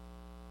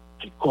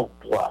 qui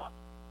comprend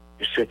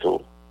de cette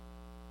eau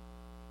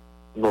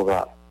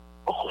n'aura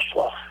encore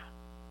soif.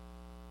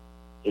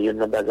 Et il y a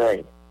une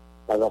bagaille,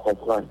 on va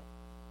comprendre.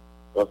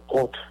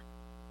 Rencontre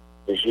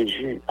de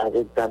Jésus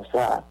avec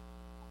Damsa,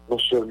 non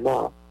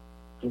seulement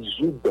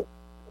résoudre des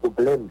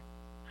problèmes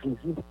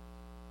physiques,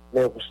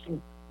 mais aussi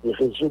de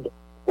résoudre des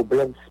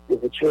problèmes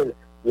spirituels,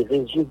 de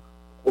résoudre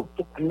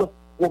tout le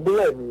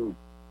problème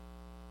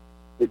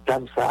de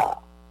Damsa,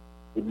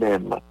 et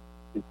même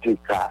de deux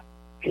cas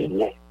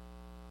gagné.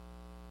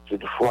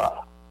 Cette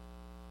fois,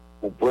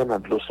 vous prenez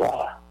de l'eau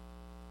ça,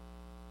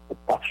 vous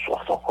pas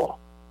soif encore.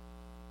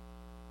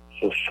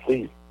 Je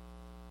suis,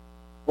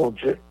 mon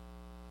Dieu,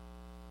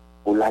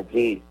 pour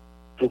laguer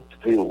toute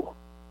vie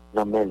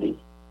dans mes lits,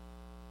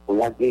 pour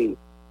laguer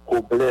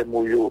problème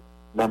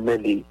dans mes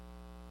lits,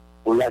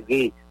 pour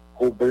laguer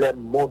problème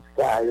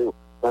mondial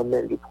dans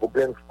mes lits,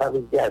 problème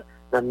familial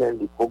dans mes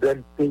lits,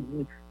 problème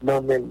pays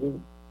dans mes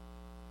lits.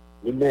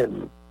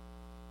 Lui-même,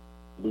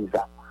 il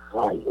va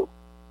prendre,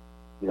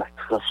 il va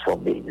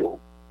transformer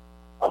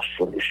en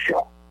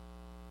solution.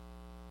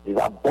 Il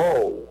va avoir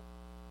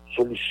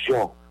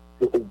solution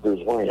que vous avez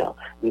besoin.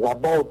 Il va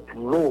avoir de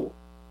l'eau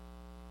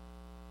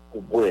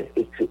pour boire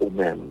et que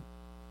vous-même,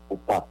 ou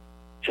pas,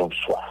 j'en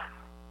soif.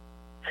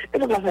 Et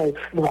nous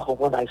allons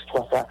comprendre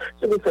l'histoire ça.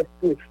 C'est le fait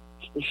que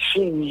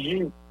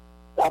Jésus,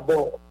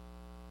 d'abord,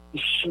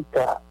 il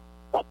va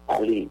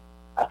parler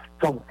à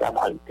femme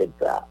samaritaine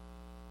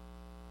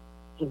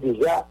qui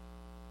déjà,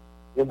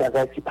 le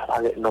bagage qui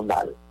paraît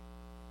normal.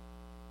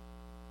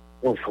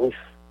 Un juif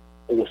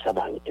et le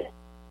samaritain.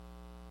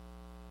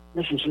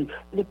 Mais Jésus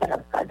n'est pas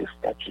dans le de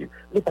statut,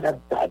 n'est pas dans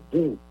le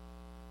de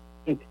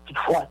et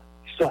toutefois,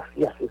 sauf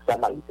qu'il y a ces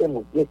samaritains,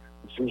 ou bien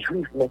ces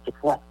juifs, mais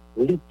toutefois,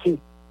 l'été.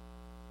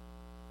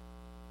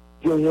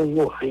 Il y a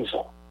une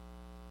raison.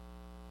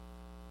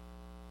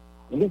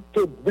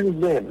 L'été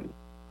lui-même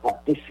a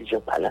décidé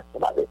par la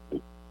avec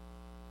lui.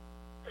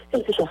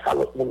 Quel que soit ça,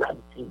 l'autre monde a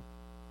dit.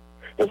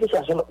 Quel que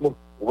soit ça, l'autre monde,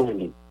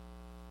 oui.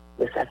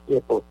 Mais ça qui est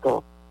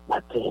important,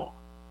 matin,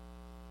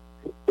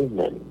 c'est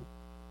eux-mêmes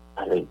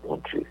avec mon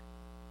Dieu.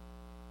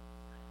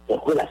 C'est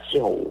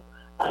relation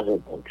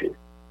avec mon Dieu.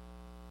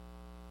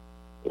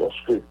 Et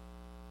lorsque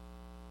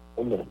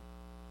nous-mêmes,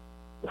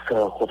 nous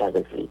faisons rencontre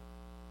avec lui,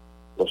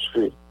 lorsque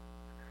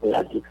nous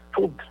avons dit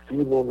tout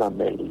vie nous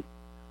amène,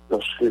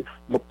 lorsque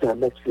nous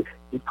permettons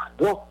qu'il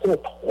prenne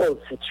contrôle de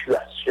la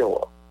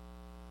situation,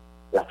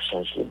 la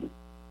changer,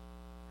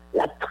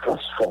 la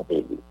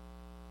transformer,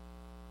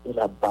 il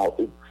a bas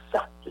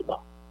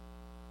exactement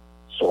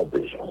son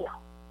besoin.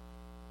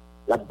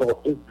 Là-bas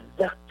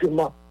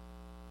exactement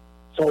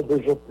son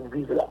besoin pour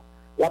vivre là.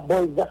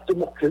 Là-bas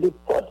exactement que les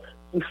portes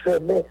qui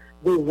fermaient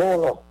devant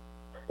là.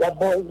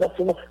 Là-bas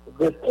exactement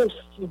réponse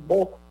qui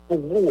bon pour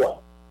vous.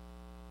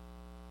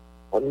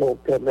 On nous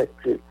permet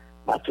que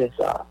matin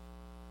ça,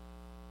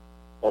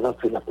 pendant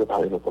que nous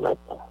préparons nous pour la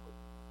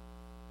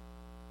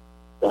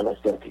dans la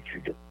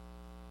certitude.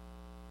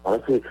 Pendant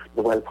que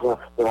nous allons prendre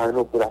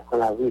pour la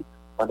prendre la rue,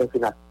 pendant que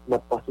nous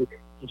pensé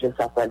si je ne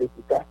sais pas aller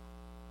plus tard.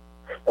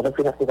 Pendant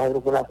que nous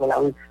préparons pour la prendre la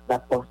rue, nous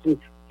pensé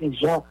si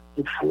gens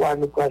qui fois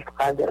nous pouvons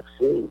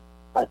traverser,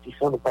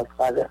 bâtissant nous pouvons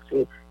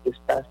traverser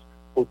l'espace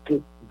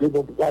côté de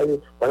nos bagailles,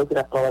 pendant que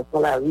nous traversons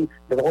la rue,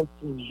 nous avons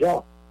si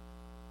gens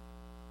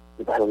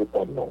qui va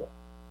répondre non.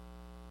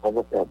 On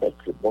va permettre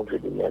que le bon Dieu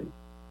lui-même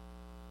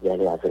y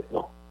aller avec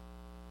nous.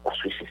 Parce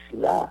que c'est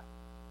là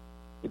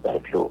qui va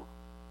être l'eau,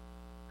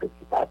 que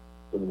qui va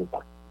nous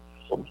pas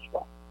sommes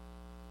soi.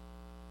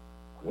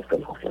 On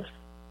fait confiance.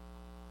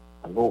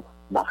 à nous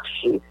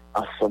marcher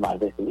ensemble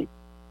avec lui,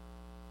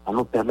 à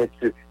nous permettre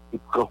qu'il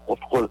prenne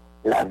contrôle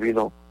de la vie.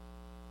 Non?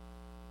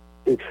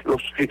 Et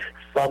lorsque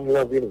femme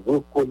vient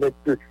reconnaître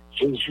que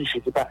Jésus, ce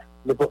n'était pas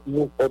n'importe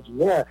monde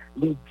ordinaire,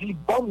 il dit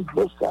bon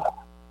de ça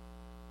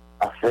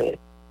à faire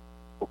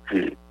pour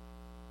que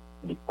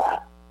il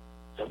pas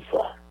de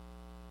fois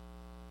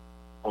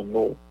en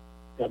nous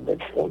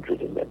permettre de Dieu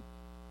lui-même.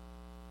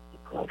 Il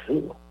prend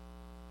vie,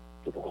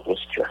 de notre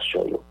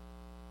situation,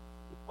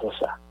 comme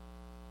ça,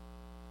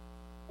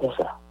 dans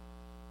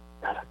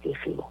la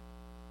définition,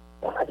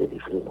 dans la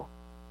délivrance,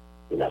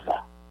 et là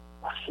va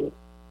marcher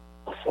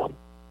ensemble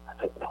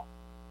avec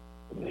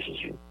nous.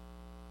 Jésus.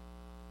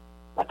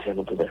 Maintenant,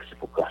 nous te remercions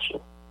pour grâce.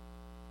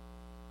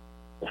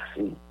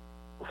 Merci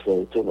pour faire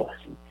et tout,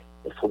 merci.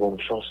 Il faut bonne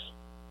chance.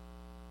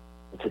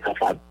 Nous sommes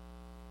capables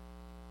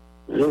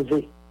de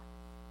lever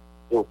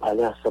et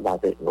parler ensemble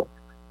avec nous.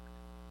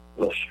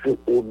 Lorsque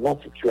nous avons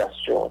une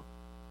situation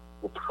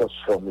pour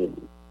transformer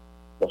nous,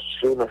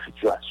 lorsque nous avons une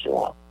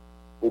situation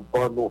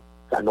pour nous,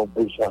 ça nous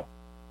besoin,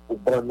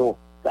 pour nous,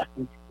 ça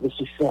qui est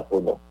nécessaire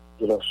pour nous,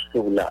 et lorsque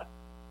nous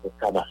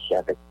avons marché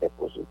avec ces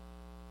projets.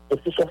 Et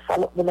que ce soit ça,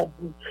 l'autre monde a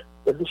dit,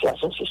 que ce soit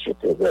son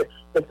société,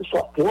 que ce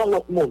soit pour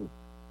l'autre monde,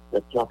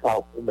 mais qui en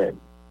parle nous-mêmes,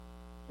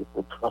 c'est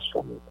pour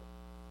transformer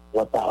nous. Qui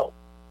en parle,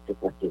 c'est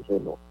pour guérir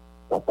nous.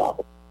 Qui en parle,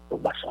 pour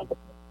marcher avec nous.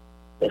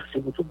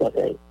 Merci pour tout le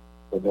bagaille.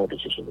 Au nom de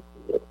Jésus, nous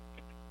prions.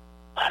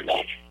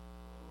 Amen.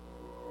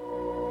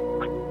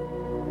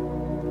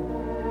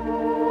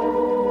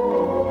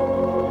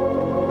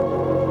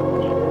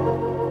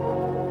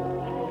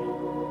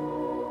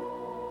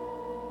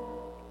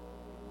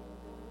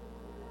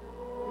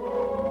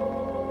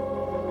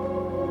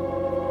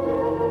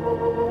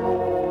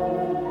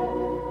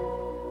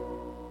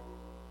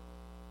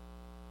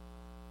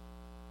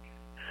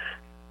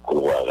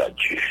 Gloire à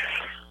Dieu.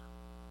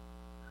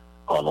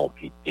 En ont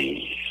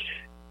quitté,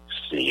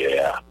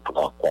 Seigneur,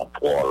 prend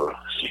contrôle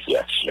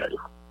situation.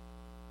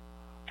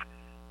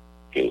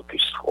 Quel que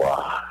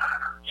soit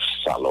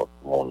ça l'autre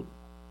monde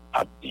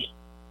a dit,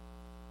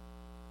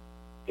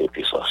 quel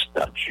que soit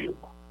statut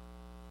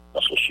dans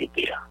la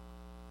société,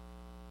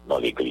 dans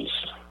l'église.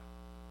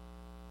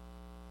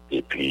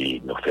 Et puis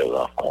nous faisons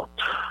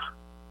rencontre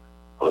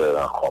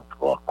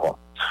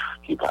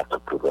qui va te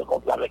prendre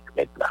compte avec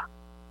maintenant.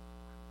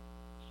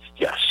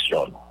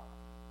 Situation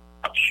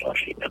a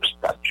changé, même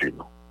statut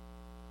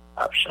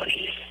a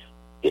changé.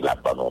 Et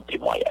là-bas, non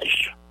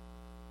témoignage.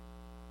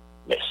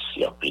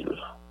 Merci en pile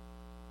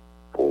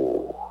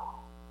pour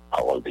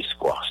parole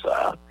d'espoir,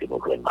 ça, que nous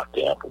jouons le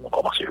matin pour nous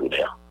commencer le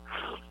journée.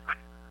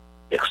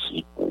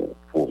 Merci pour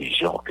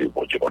provision que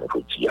bon Dieu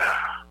nous dit.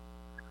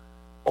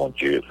 Bon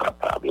Dieu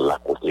capable, la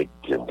côté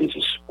du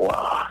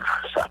désespoir,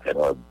 ça fait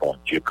un bon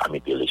Dieu qui a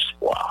mis de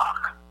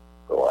l'espoir.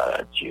 Gloire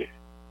à Dieu.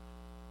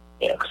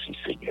 Merci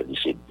Seigneur,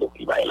 c'est Dieu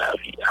qui va la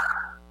vie.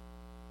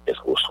 Est-ce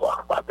qu'au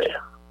soir, ma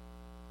Père,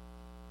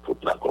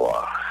 toute la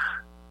gloire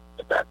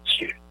est à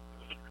Dieu.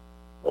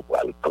 Nous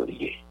allons le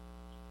prier.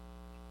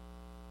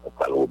 Nous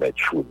allons remettre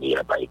chouni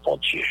à bon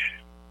Dieu.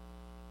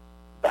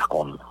 Par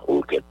contre,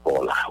 au quai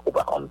pour là, ou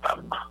par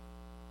contre,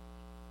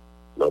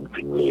 l'homme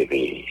vient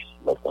lever,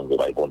 l'homme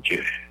de bon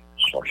Dieu,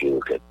 songer au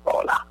quai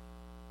pour là.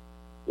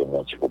 Il y a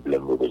un petit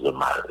problème de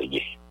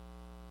marier.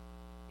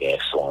 Il y a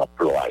son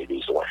emploi et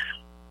besoin.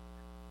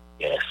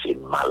 Il y a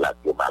un malade,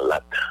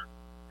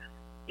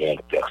 il y a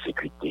une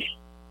persécuté,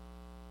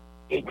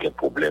 il y a un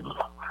problème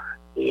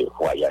de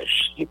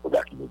voyage, il y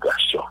a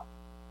l'immigration,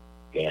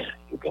 il y a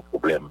un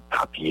problème de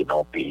papier dans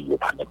le pays, il n'y a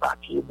pas de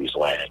papier,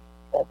 besoin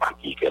d'un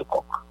papier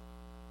quelconque.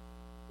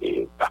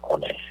 Et par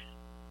contre,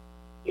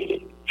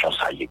 j'en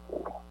sais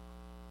pour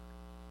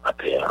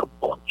après un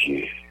bon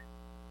Dieu,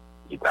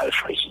 il va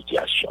changer la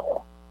situation,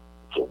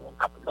 tout le monde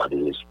a besoin de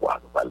l'espoir,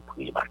 nous allons le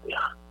prier maintenant.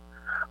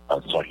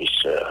 En son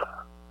sœur,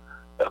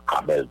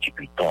 Carmel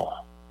Dubuton,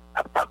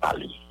 à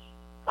Papali,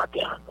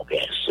 matin, nous avons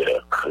une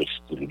sœur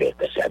Christ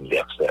Liberté, c'est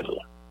anniversaire,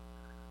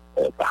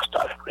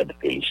 pasteur Fred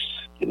Félix,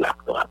 qui l'a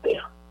dans la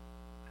terre.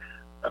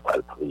 On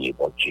va prier,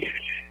 bon Dieu,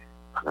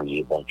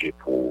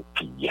 pour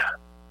qu'il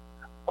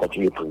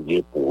continue à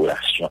prier pour la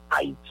relation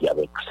Haïti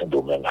avec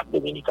Saint-Domingue, la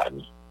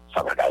Dominicanie.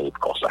 Ça va arriver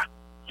comme ça.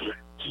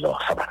 Non,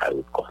 ça va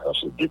arriver comme ça.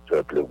 C'est deux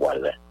peuples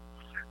voisins.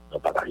 Non,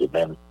 pas arriver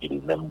même, il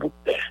est même bout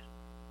de terre.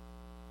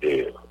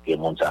 Et le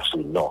monde a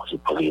dit non,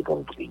 c'est prier pour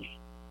nous prier.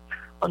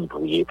 On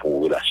prie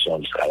pour la relation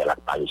d'Israël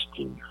avec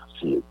Palestine.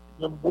 C'est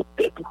un bout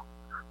de tête.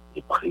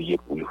 Et prier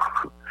pour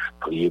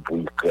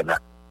l'Ukraine.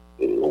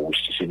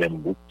 Aussi, c'est même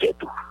bout de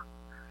tête.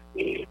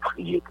 Et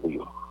prier pour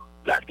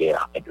la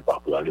guerre un peu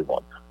partout dans le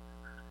monde.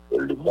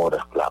 Le monde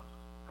acclame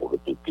pour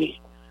répéter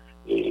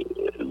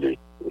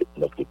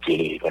notre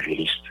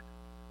évangéliste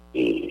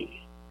et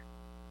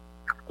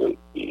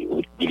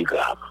Billy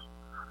Graham.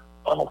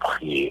 On a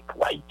prié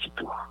pour Haïti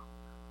tout.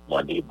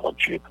 Demandez bon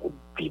Dieu pour le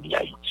pays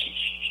Haïti.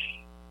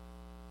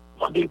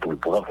 Demandez pour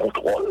prendre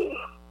contrôle.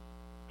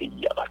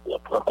 Pays à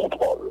prendre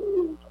contrôle.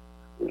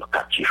 Le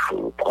quartier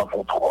chaud prend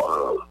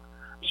contrôle.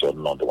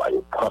 Zone non droit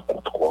prend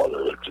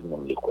contrôle. Tout le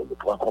monde l'école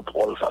prend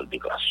contrôle, ça le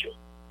dégradation.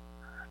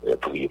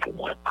 Priez pour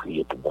moi,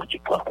 Dieu,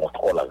 prends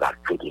contrôle à la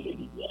queue de les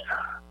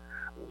lumières.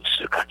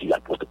 Ce quand il a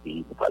pour le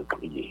pays, nous allons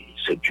prier.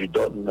 Ce Dieu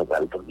donne, nous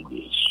allons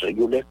prier. Ce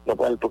Yolette,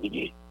 nous allons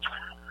prier.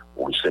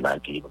 Oui, c'est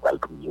Maggie, nous allons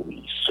prier.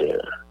 Oui, c'est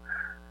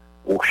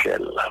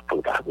Rochelle,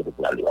 pour garder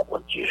pour aller à mon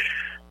Dieu.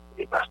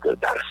 Et parce que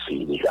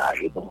Darcy, déjà à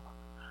genoux,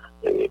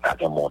 et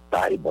quand on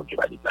montagne, bon Dieu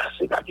va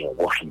déplacer, quand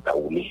on roche, il va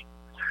rouler.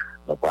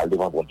 Nous parlons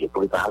devant mon Dieu,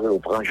 pour préparer, on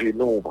prend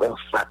genou, on prend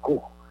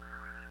saco.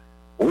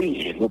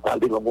 Oui, nous parlons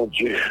devant mon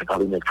Dieu dans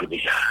le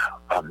mercredi.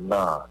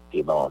 Pendant,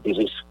 et dans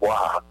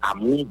désespoir, à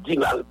midi,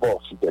 l'album,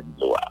 si tu es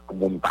pour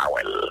mon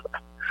parole.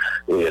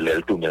 Et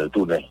elle tourne.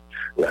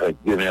 Et avec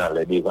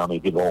les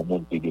amis qui vont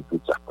monter des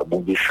tout ça. Bon,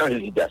 des changements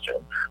d'idation.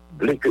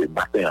 Blé que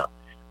matin,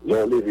 ils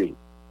ont levé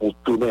pour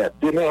tourner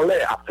demain en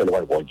l'air après le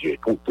roi de Dieu.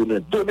 Pour tourner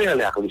demain en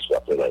l'air après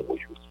l'histoire de le roi de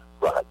Dieu.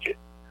 Voilà Dieu.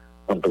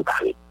 On peut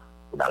parler.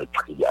 On a le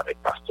prier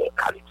avec pasteur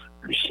Calix,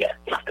 Lucien,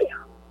 la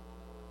terre.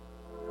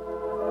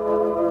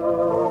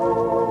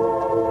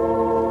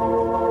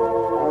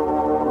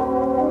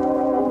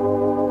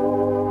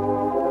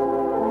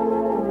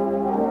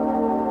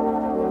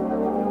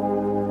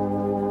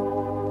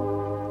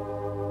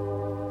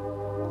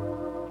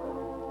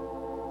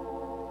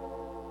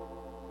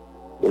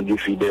 Dieu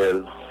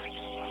fidèle,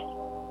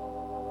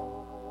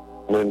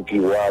 même qui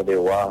roi des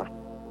rois,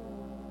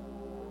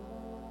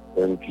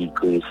 même qui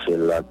crée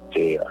la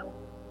terre.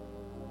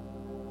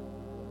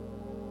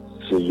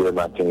 Seigneur,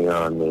 matin,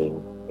 on est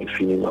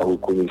infiniment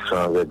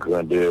reconnaissant avec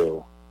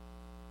grandeur.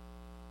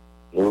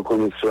 Nous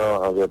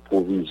reconnaissons avec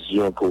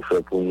provision qu'on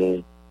fait pour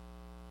nous.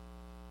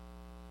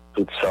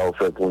 Tout ça, on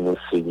fait pour nous,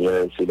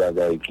 Seigneur, c'est la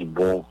bagaille qui est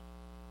bon.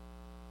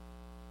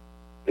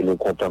 Et nous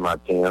comptons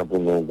matin pour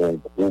nous,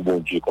 bon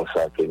Dieu, comme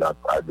ça, que nous avons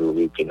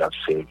adoré, que nous avons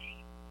servi.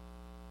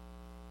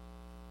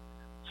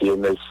 Seigneur,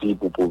 merci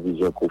pour la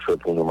provision qu'on fait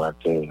pour nous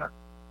matin.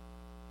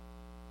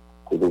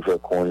 Que nous fait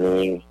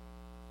connaître,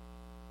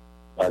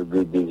 malgré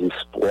le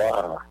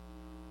désespoir,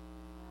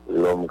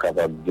 l'homme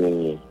capable de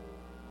gagner,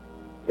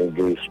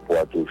 un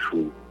espoir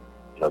toujours,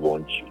 le bon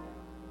Dieu.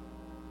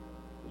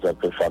 Nous avons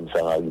fait femme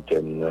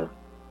samaritaine,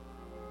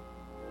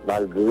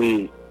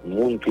 malgré le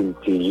monde qui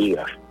était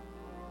là,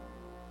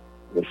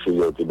 le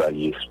Seigneur te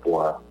bâti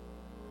espoir,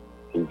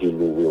 il te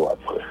loué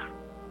après.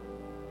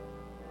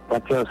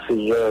 Maintenant,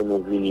 Seigneur,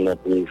 nous venons en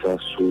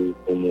présence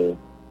pour nous,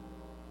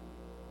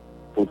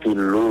 pour tout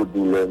l'eau,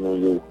 douleur,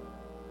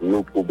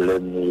 nos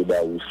problèmes, nous,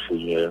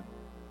 Seigneur.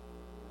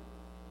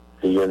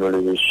 Seigneur, nous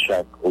levons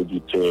chaque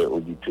auditeur,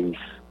 auditrice,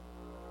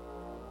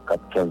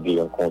 capitaine de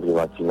rencontre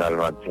matinale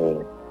matin.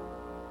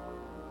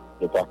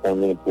 Ne pas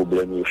connaître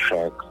problème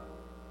chaque.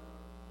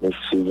 Mais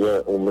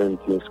Seigneur, au même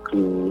qui inscrit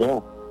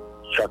non,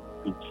 chaque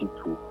petit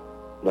tout,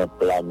 dans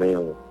la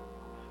main,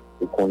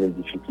 et qu'on ait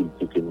des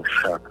difficultés que nous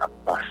chaque à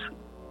passer.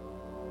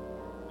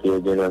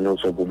 Seigneur, nous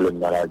avons un problème de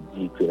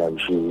maladie que nous avons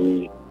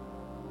géré,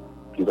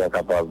 qui est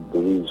capable de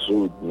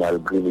résoudre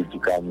malgré les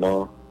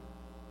médicaments,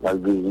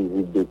 malgré les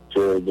visites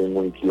docteurs, des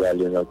gens qui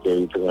allaient dans le terre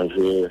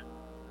étrangère,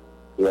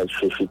 qui allaient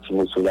chercher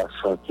sur la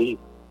santé,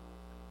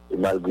 et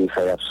malgré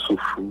ça, il a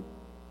souffert.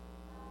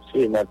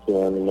 C'est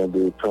maintenant, nous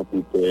demandons tant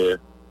plus peur,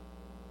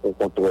 pour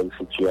contrôler la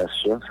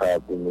situation, ça va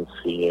pour nous,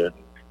 Seigneur.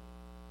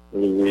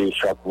 Nous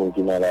chaque monde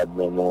qui est malade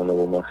dans le monde, au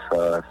moment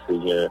ça,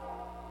 Seigneur.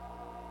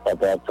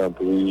 Papa, t'en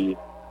prie,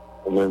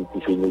 ou même qui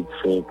c'est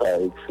médecin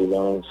par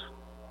excellence,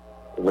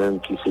 ou même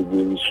qui c'est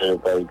guérisseur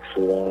par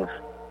excellence.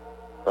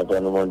 Papa,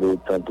 nous demandons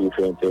tant de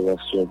faire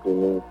intervention pour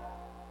nous.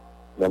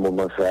 Dans le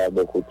moment ça,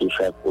 de côté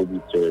chaque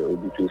auditeur,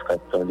 auditrice qui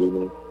attend de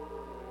nous.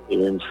 Et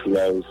même si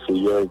là, le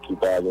Seigneur qui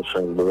parle de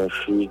champ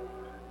branché,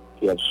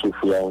 qui a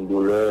souffert en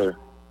douleur,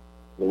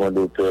 nous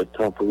demandons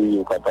tant prie,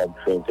 ou capable de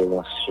faire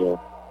intervention.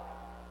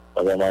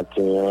 Pendant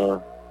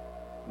matin,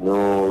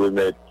 nous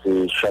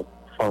remettons chaque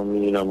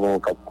famille dans le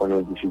monde qui a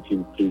des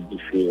difficultés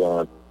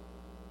différentes.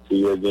 Si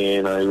il y a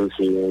des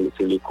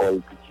c'est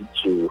l'école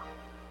petite,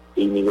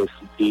 l'université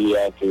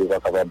qui est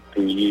capable de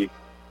payer.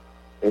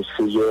 Un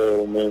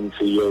Seigneur, même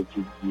Seigneur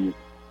qui dit,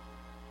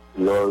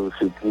 l'or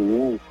c'est pour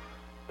vous,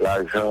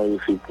 l'argent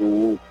c'est pour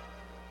vous.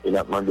 Et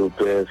nous demandons au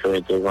Père de faire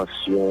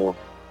intervention,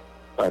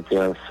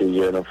 matin,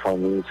 Seigneur, dans la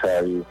famille, ça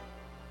arrive.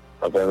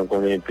 Après, nous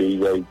connaissons le pays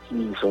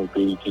d'Haïti, c'est un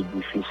pays qui est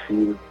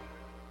difficile.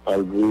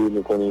 Malgré,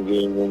 nous connaissons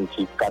des gens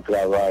qui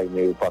travaillent,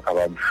 mais ils ne sont pas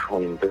capables de faire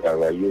un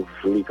travail.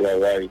 Ils veulent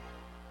travailler,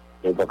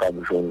 mais ils ne sont pas capables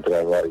de faire un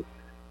travail.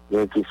 Il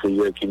y a des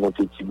Seigneur qui montent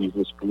des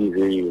business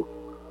privés,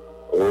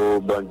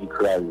 aux bandits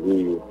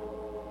crasés.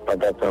 Pas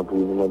d'attendre pour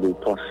nous demander de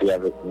penser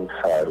avec nous,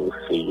 ça, au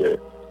Seigneur.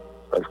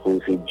 Parce que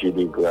c'est Dieu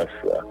de grâce.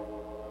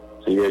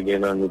 Seigneur, il y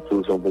a nous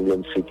tous un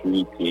problème de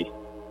sécurité.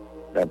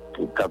 Nous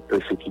avons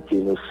persécuté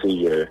nos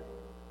Seigneurs.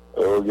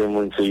 Il y a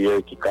des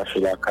Seigneur qui cachent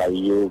la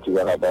caillou, qui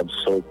va capable de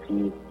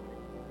sortir,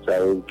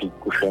 qui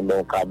couche dans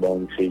le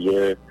cabane,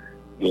 Seigneur.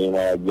 Il y a des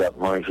maladies à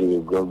manger, des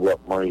gangs à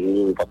manger,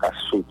 il ne peut pas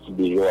sortir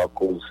déjà à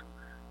cause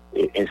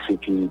de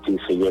l'insécurité,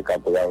 Seigneur, qui a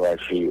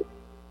ravagé.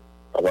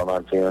 Avant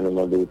matin, on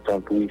demande autant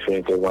pour faire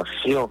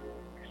intervention.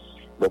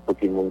 Donc, pour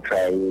tout le monde,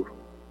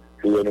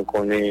 Seigneur, nous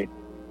connaissons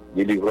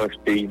délivrance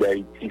pays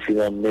d'Haïti, c'est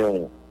la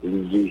main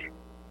liée.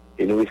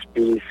 Et nous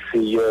espérons,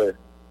 Seigneur,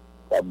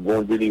 la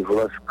bonne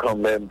délivrance quand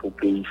même pour le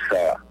pays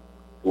ça,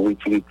 pour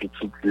retirer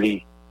petites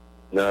lits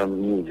dans la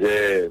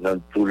misère, dans la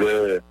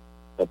douleur,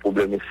 dans le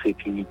problème de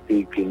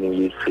sécurité que nous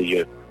avons,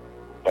 Seigneur.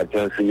 Parce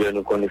que, Seigneur, nous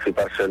ne connaissons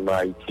pas seulement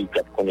Haïti qui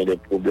connaît des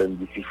problèmes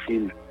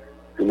difficiles,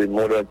 c'est le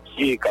monde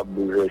entier qui a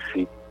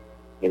bouleversé.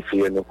 Mais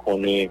Seigneur, nous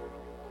connaissons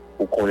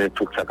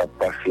tout ça qui a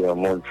passé dans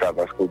le monde, ça,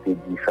 parce qu'on te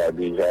dit ça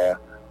déjà,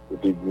 on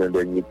te dit dans le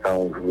dernier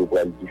temps, je veux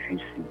pas le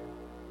difficile.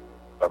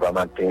 Papa,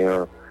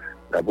 matin,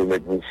 la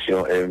première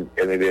mission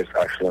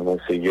MBSH dans mon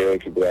Seigneur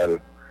qui doit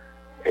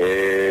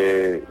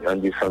en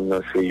décembre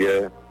dans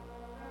Seigneur,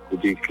 pour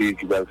écrit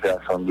qui va faire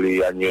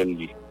assemblée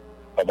annuelle.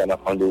 Papa, on a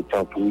pris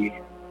autant pour lui,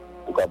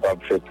 pour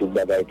capable de faire tout le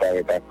bagaille par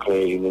état clair,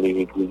 et nous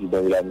lever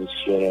président de la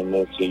mission dans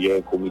mon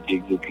Seigneur, comité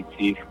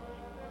exécutif,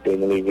 et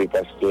nous lever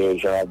pasteur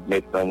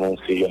Jean-Admet dans mon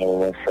Seigneur, dans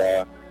moment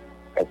ça,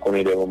 on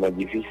connaît des moments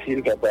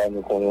difficiles, capable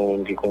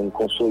nous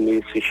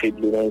consoler, sécher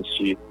de l'eau dans le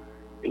ciel.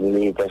 Et nous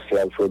avons passé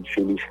Alfred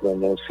Félix dans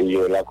mon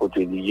Seigneur, là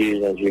côté d'hier,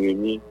 dans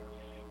Jérémie,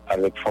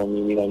 avec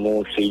famille dans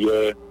mon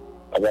Seigneur,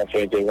 avec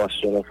fait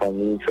intervention dans la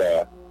famille,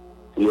 ça,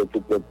 Seigneur,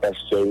 tout le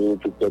pasteur,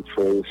 tout le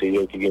frère,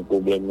 Seigneur, qui a un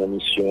problème dans la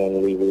mission,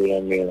 nous avons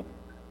la mer.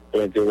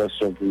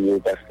 Intervention pour le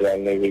pasteur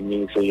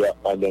Jérémie, Seigneur,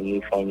 madame,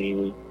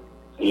 famille,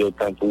 Seigneur,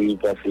 tant pour lui,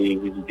 passer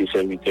visiter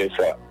serviteur,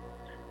 ça.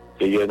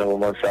 Seigneur, dans le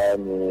moment ça,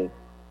 nous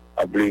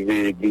avons levé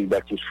l'église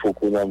Baptiste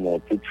Foucault dans mon,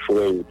 toutes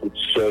frères, toutes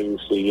sœurs,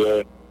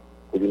 Seigneur,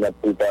 pour nous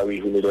préparer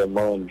le journée des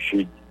membres,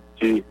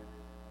 jeudi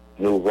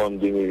novembre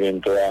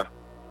 2023.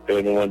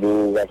 Et nous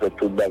demandons à faire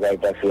tout le bagage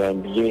passer en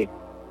bien,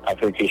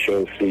 afin que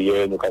cher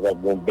Seigneur, nous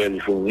capables d'une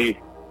belle journée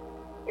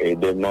et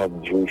des membres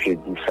du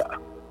jeudi ça.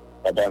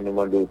 Papa, nous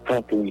demandons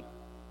tant pour nous,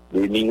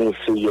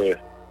 Seigneur,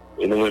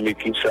 et nous même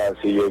équipe ça,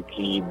 Seigneur,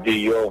 qui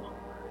dehors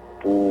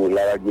pour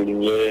la radio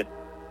lumière,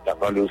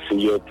 nous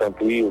Seigneur, tant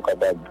pour nous,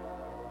 capables de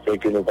faire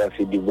que nous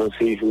passions de bons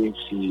séjours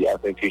ici,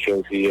 afin que cher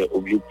Seigneur,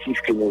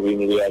 objectif que nous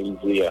venons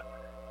réaliser,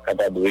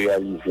 capable de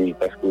réaliser,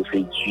 parce que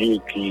c'est Dieu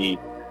qui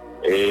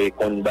est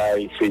combat,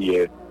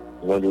 Seigneur.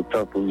 Nous demandons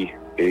tant pour lui.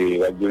 Et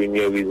la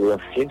lumière réseau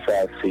ancien,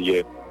 ça,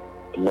 Seigneur.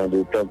 Nous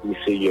demandons tant pour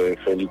Seigneur. Il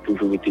fallait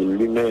toujours être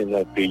l'humain dans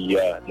le pays,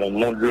 dans le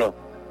monde là.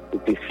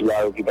 C'était si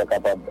là qui n'est pas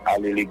capable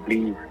d'aller à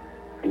l'église,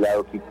 si là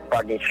qui n'a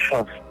pas de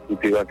chance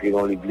de rentrer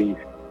dans l'église,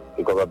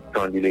 qui est capable de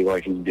tendre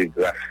l'évangile de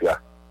grâce là.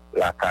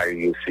 La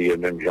carrière, Seigneur,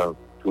 même gens,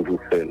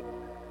 toujours seul.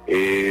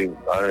 Et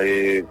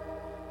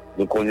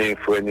nous connaissons,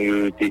 frère, nous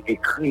avons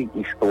écrit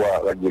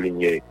l'histoire de la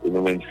lumière. Et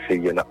nous-mêmes,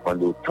 Seigneur, nous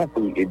avons autant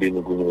pour aider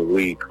nous pour nous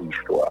réécrire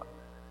l'histoire.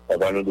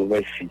 Papa, nous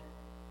merci.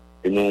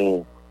 Et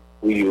nous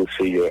prions au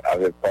Seigneur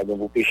avec pardon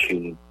pour péché,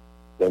 nous,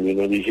 dans le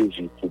nom de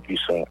Jésus,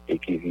 tout-puissant, et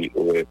qui vit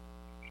au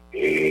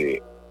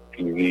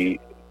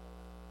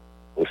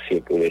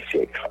siècle des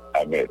siècles.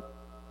 Amen.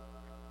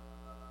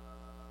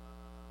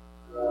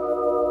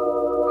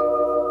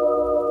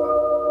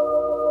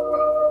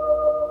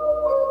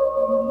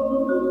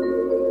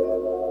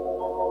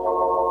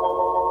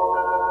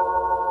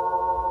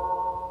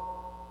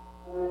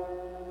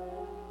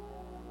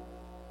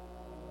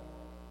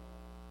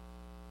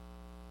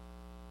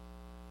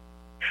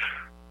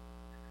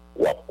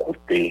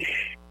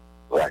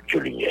 Radio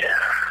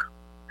Lumière,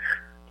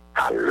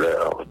 à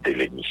l'heure de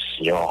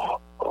l'émission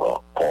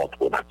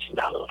Rencontre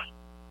Matinale.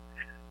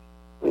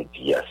 Le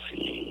dia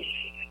c'est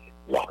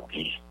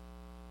mardi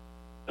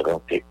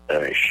 31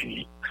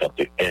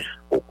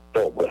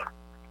 octobre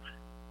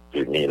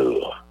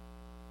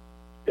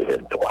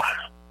 2023.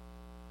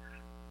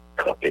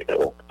 31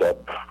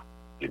 octobre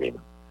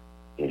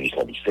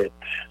 1817,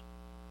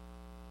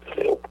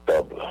 c'est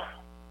octobre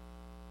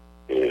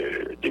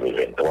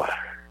 2023.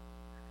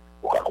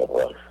 Pour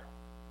comprendre,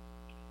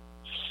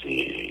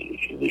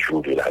 c'est le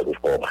jour de la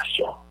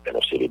réformation, et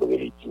nous célébrons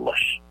les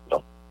dimanches,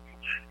 non?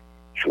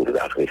 Jour de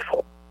la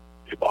réforme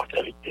du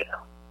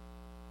mortalitaire,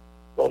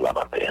 dans la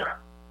matin,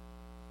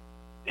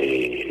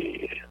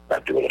 et la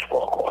deuxième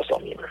fois encore sans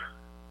mime,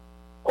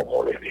 comme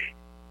on le vit,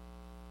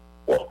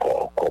 ou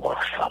encore comment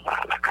ça va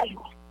à la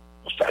caillou.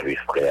 Nous saluons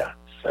frère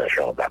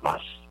Saint-Jean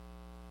Damas,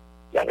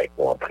 qui avec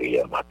nous en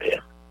prière matin,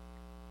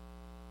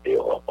 et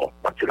on rencontre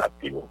Mathieu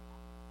Lapino.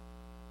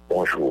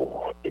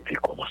 Bonjour, et puis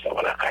comment ça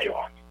va la caillou?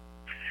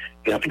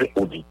 Il y a des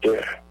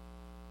auditeurs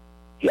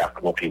qui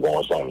ont pris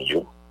bons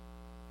amis,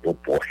 nous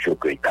proches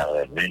que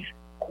carrément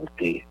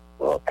écouter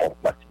Rencontre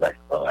Matinale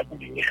dans la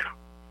lumière.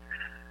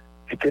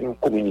 Si tu nous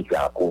communiques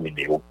à un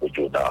numéro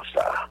audio dans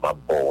ça, ma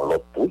bonne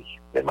l'autre oui,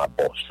 mais ma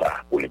bonne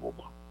ça pour le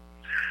moment.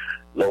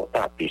 L'on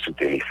tape sur le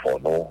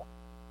téléphone,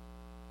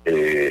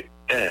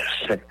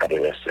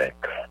 1-585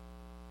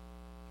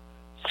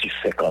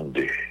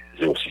 652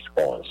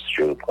 0611.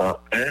 Je reprends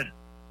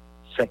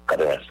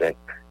 1-585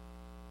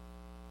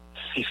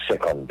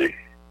 652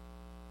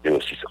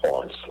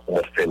 0611. On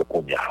va faire le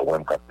combien? On va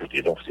me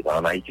donc c'est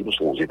en Haïti, nous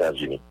sommes aux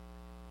États-Unis.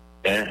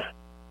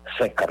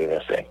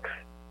 1-585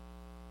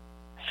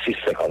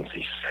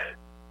 656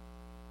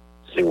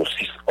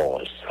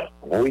 0611.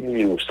 Oui,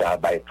 nous ça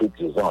va tous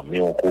les ans,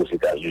 mais on aux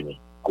États-Unis,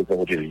 comme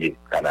on dit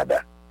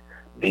Canada.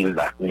 Dès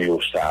là,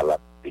 nous ça là,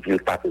 Et puis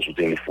il tape sur le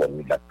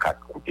téléphone, il a 4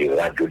 côtés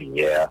radio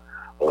linéaire,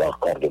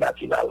 rencontre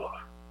matinale.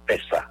 Fais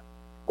ça.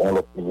 Bon,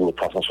 le niveau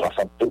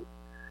 360 tout,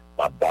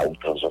 ma bas ou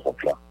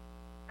 360 là,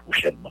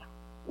 prochainement.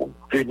 Ou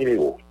 2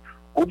 numéros.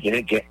 Ou bien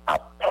il y a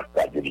un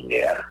radio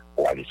linéaire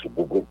pour aller sur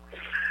Google.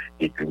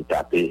 Et puis vous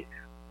tapez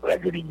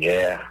radio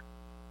linéaire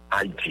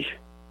Haïti.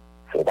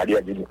 Il faut pas dire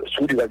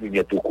sous les radio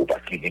linéaire tout court,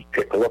 parce qu'il y a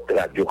quelques autres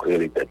radios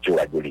qui sont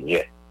radio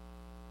linéaire.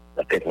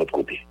 Dans quelques autres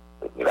côtés.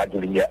 Radio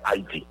linéaire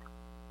Haïti.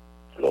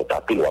 On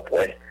tape le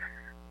après,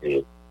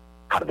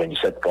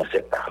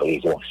 97,7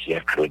 réseau ancien,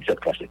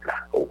 97,7 là.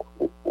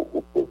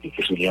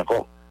 Qui se dit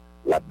encore,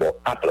 là-bas,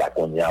 après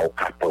qu'on y a au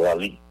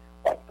Caprali,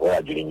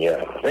 radio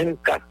linéaire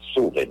 24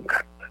 sur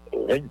 24.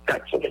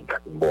 24 sur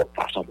 24. Bon,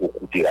 façon pour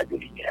écouter radio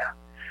linéaire.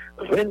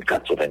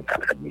 24 sur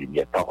 24 radio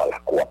linéaire, par la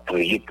quoi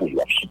prier pour lui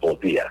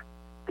supporter.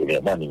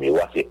 Premièrement, numéro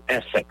c'est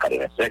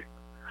 1585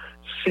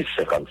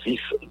 656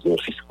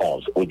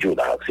 0611. Audio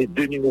là, c'est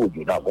 2 numéros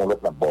audio là, bon,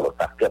 l'autre, l'autre,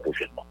 très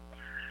prochainement.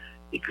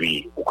 Et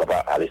puis, on peut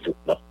aller sur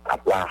à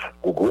part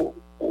Google,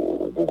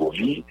 ou Google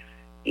Vie,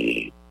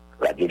 et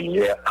Radio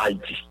Linéaire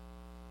Haïti.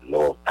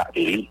 L'on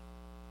tapez,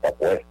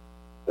 après,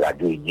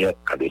 Radio Linéaire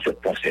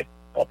 47.7.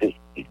 Montez,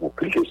 il faut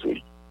cliquer sur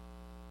lui.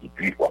 Et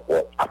puis,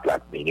 après, à plat,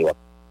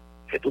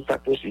 c'est tout ça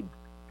possible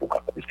pour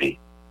capter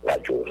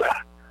Radio là,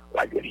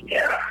 Radio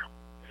Linéaire.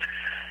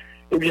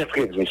 Eh bien,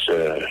 frères et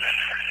sœurs,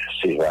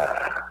 c'est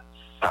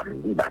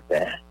samedi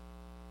matin,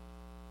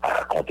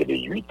 à compter de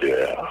 8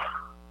 heures,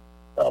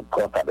 un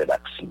grand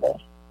tabernacle Simon,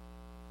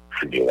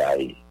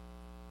 funérailles,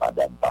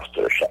 Madame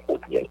Pasteur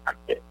Chapeau-Niel à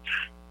tête.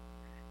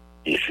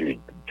 Et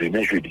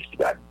demain jeudi,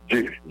 c'est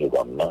le 2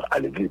 novembre, à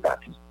l'église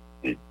baptiste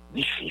de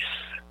 16,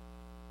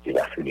 c'est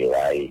la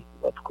funéraille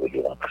de notre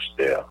grand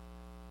pasteur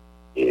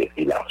et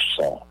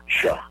Larson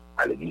Jean,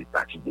 à l'église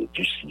baptiste de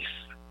 16.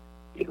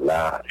 Et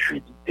là,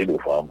 jeudi 2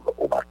 novembre,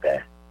 au matin,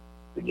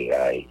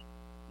 funérailles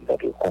de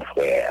notre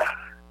confrère,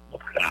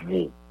 notre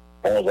ami,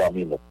 bons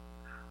amis, notre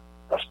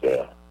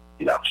pasteur.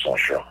 Il a son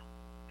chant,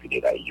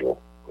 funérailles,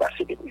 va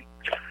célébrer.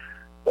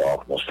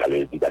 Donc, nous saluons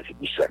les Bidasi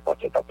 17 pour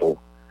cet atout,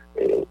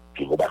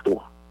 puis au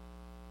bateau.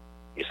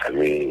 Et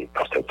saluer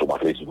pasteur Thomas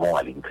Résimon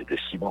à l'église de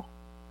Simon.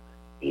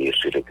 Et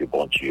souhaiter que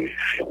bon Dieu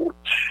fait route.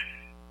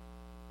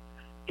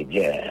 Eh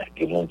bien,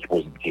 il y a des gens qui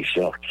posent une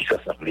question qui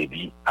ça semble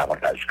dire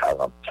avantage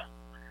 40.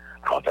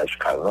 Avantage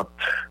 40,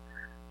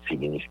 c'est le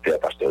ministère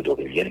pasteur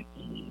d'Aurélien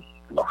qui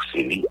l'a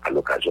série à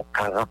l'occasion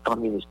 40 ans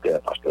ministère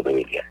pasteur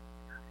d'Aurélien.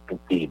 Pour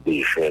aider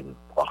des jeunes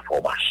en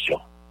formation.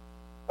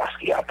 Parce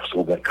qu'il y a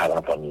absolument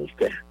 40 ans de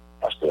ministère.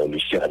 Parce que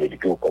Lucien avait dit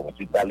qu'on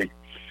continue d'aller.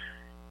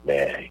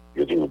 Mais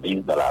je dis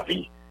dans la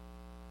vie,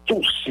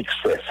 tout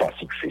succès sans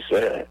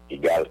successeur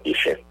égale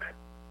échec.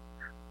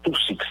 Tout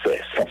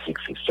succès sans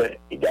successeur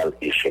égale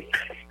échec.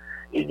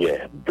 Eh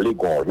bien,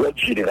 Blégon, l'autre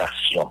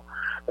génération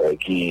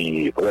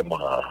qui est vraiment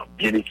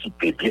bien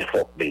équipée, bien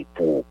formée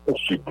pour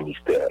poursuivre le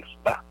ministère.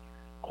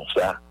 Comme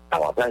ça,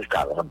 avantage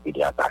 40,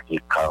 il a attaqué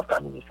 40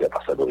 ans de ministère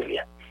par ça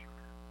d'Aurélien.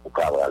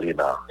 Pour aller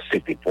dans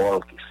cette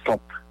époque qui sont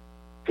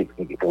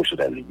techniques et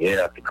professionnelles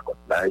lumière, puis dans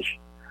contenage,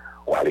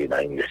 ou aller dans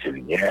l'université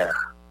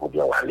lumière, ou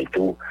bien aller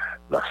tout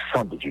dans le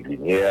centre d'études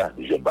lumière,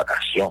 des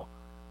embarcations,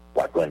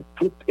 pour avoir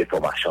toute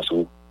information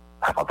sur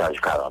avantage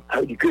 40. Ça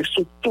veut dire que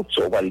sur tout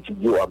ça, on va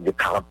l'étudier, on va de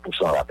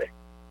 40% la paix.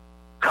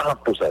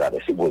 40% la paix,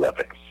 c'est beau la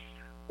paix.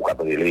 Vous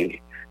pouvez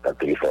aller dans le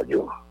téléphone,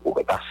 vous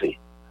pouvez passer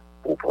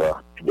pour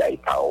prendre, puis il y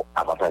a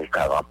avantage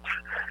 40,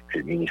 que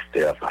le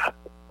ministère va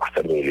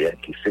familiale,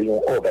 qui c'est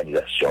une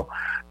organisation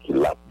qui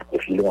l'a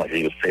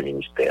prolongé le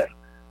ministère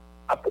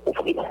à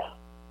offrir.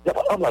 Il y a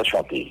pas mal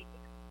chanté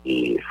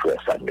et frère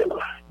Samuel,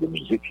 de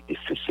musique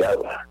spéciale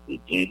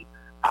dédiée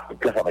à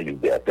toute la famille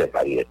libertaire,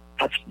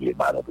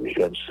 particulièrement à notre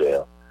jeune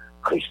sœur,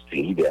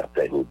 Christy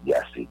Libertaire,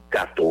 c'est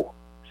gâteau,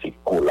 c'est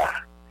cola,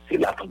 c'est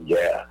la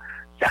prière,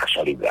 c'est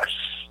action de grâce.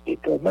 Et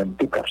pour même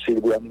tout cap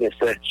célébrer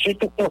l'anniversaire,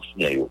 surtout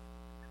continuer,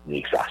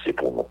 mais ça c'est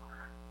pour nous.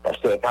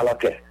 Pasteur, pas la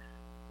paix.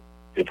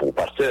 C'est pour le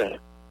pasteur.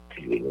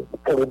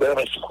 Pour le bien,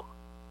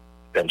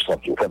 même sans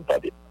qu'il ne pas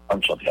de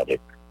on chante avec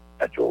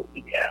Radio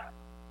Lumière.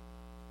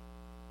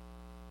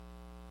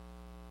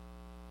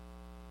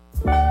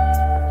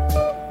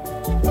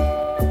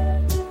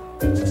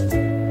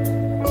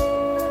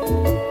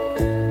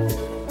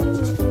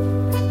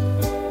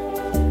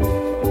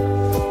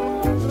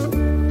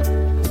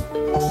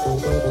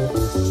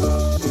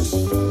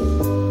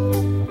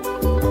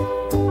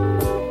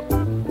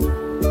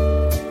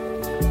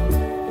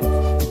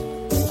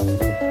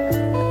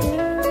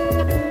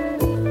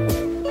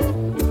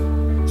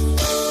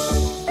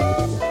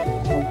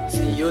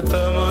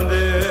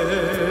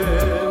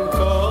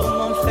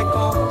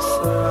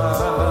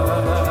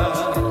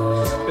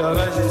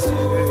 Jésus,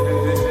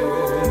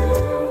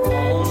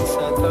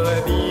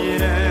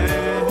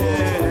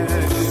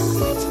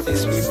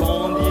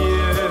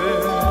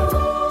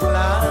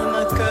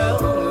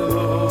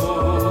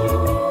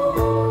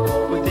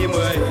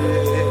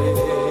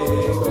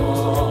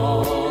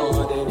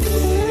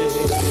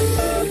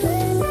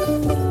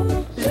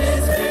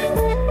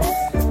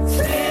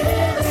 c'est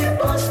les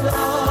réponses là,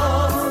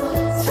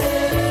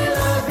 c'est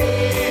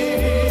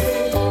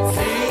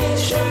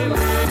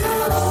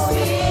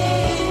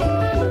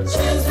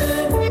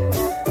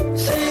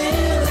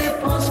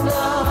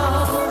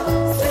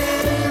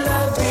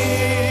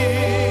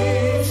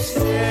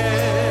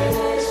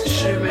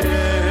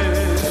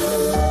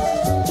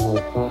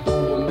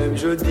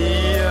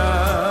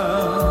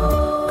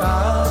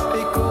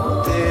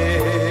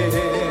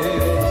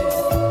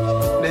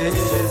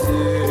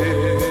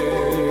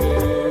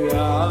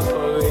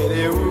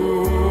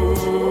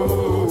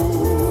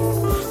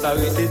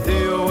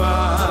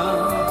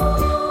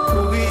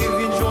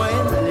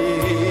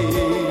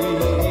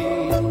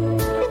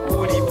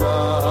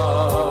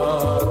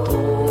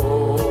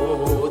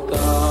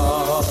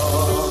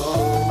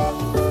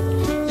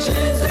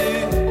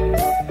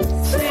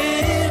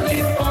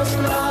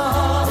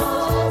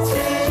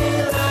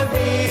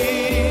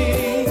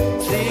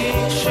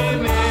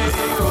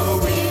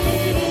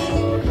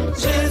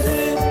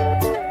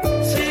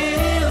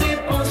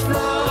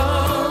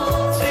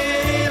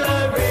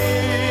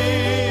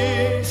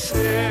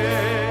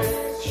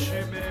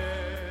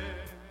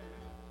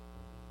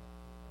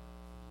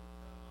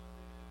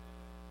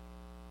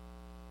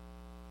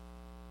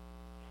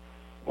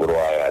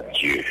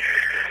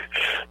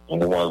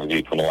moment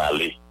pour nous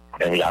aller.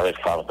 Même avec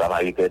femme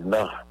samaritaine,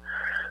 non.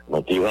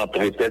 Nous sommes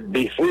rentrés tête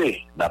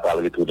baissée, n'a pas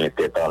retourné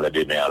tête en l'air,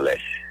 demain en l'air.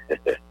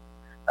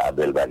 La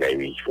belle bagaille,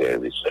 oui,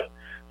 frère et soeur.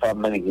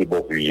 Femme qui est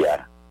beaucoup,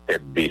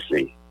 tête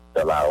baissée,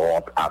 dans la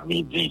honte à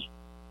midi.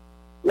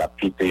 La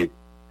petite,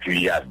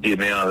 puis à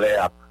demain en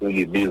l'air, après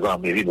les 2 ans,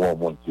 mais nous,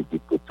 monde qui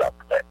dit tout ça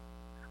après.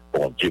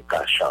 Bon Dieu qui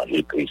a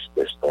changé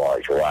tristesse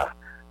en joie,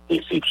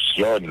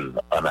 déception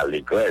en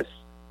allégresse,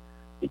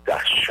 il a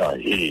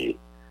changé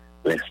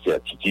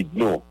l'incertitude,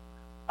 nous,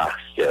 à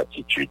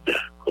certitude.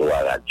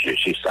 Gloire à Dieu,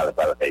 c'est ça le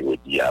bagaille,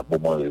 je dis, à un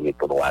moment donné,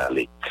 pour nous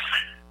aller.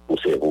 Pour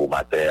ces jours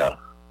matin,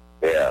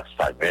 Père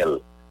Samuel,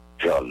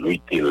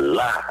 Jean-Louis était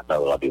là dans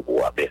le rendez-vous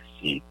à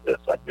Bercy, Père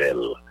Samuel.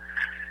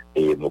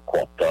 Et nous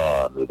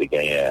comptons, nous avons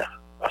gagné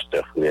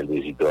Pasteur Frédéric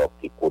Lésidor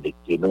qui est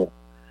connecté nous.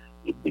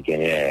 Il a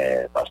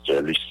gagné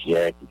Pasteur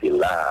Lucien qui était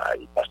là,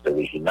 et Pasteur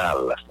Réginal,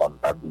 sans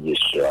pas oublier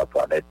sur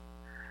Antoinette,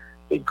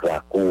 et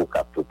Graco qui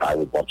a préparé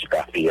le bon petit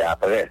café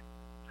après.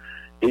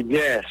 Eh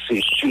bien,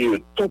 c'est sur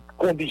toutes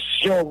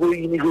conditions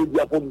réunies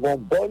pour une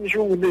bonne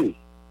journée.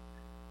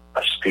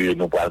 Parce que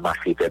nous allons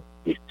marquer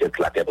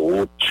la tête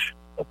haute,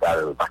 nous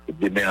allons marquer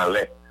des mains en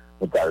l'air,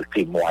 nous allons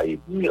témoigner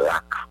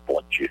miracle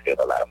pour Dieu fait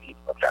dans la vie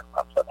de chaque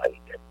femme samaritaine.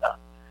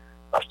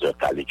 Pasteur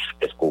Calix,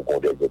 est-ce qu'on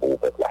connaît des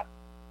groupes là?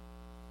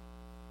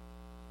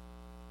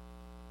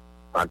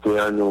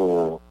 Maintenant,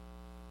 nous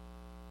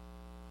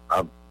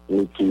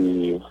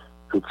mettons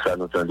tout ça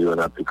nous en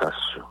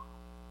application.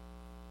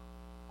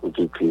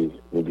 Côté que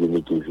nous devons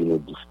mettre vie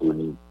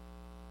disponible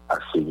à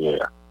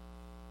Seigneur.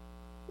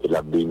 Et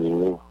la béni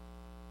nous,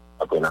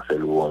 après on a fait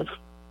louange.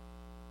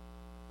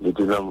 Il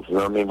était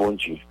dans mes bon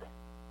Dieu.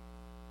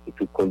 Et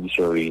toutes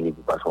conditions réunies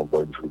pour passer en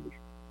bonne journée.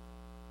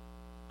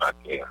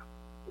 Ok,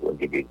 on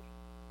est béni.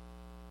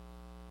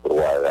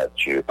 Gloire à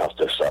Dieu,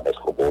 Pasteur Sam, est-ce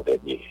qu'on peut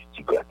venir,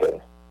 petit gratin?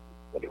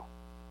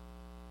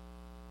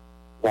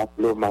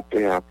 Le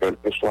matin, après,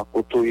 que soit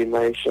côtoyé dans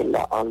l'échelle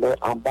là, en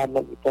bas, dans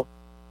le temps,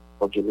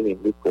 quand je viens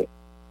de près,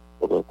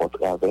 pour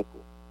rencontrer avec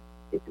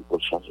vous, et puis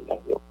pour changer la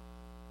vie.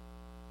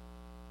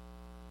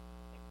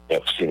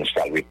 Merci, nous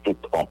saluons tout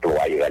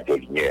employé Radio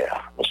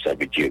Lumière, nous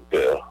saluons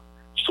directeur,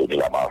 Sonny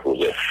Lamar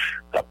Joseph,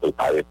 qui a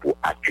préparé pour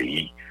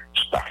accueillir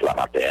staff la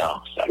matin,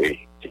 vous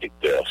savez,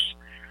 directeur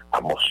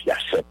Amos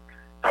Yasset,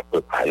 qui a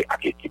préparé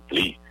avec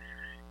l'équipe,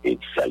 et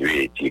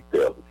saluer le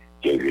directeur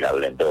Thierry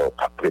Lendor,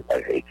 qui a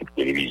préparé l'équipe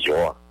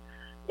télévision,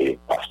 et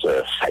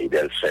pasteur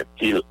Saïdel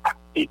Saint-Il,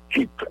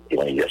 équipe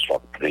d'évangélisation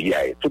de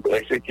prière, et toute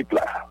cette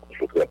équipe-là. Je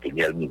voudrais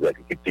première mise à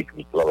l'équipe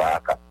technique là,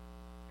 qui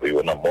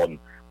a mon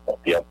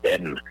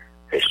antenne,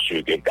 fait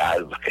sur des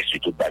gaz, fait sur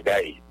toute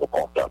bagaille. Nous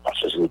comptons, parce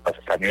que c'est le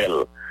pasteur Samuel,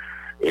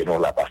 et nous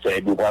la pasteur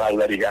Edou, voilà,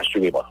 il a déjà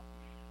assurément.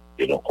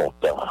 Et nous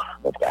comptons,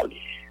 nous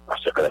aller.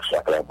 Parce que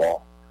c'est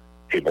clairement,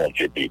 que mon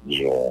Dieu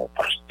bénit au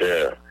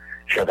pasteur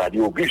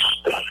Jean-Daniel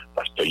Auguste,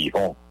 pasteur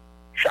Yvon,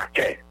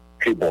 chacun,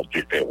 que mon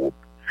Dieu fait route.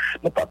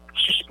 Nous ne pas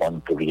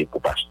suspendre pour prier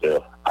pour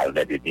pasteur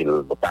Albert Denil, nous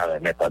ne pas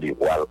remettre en des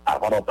voiles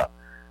avant longtemps.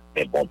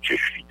 Mais bon Dieu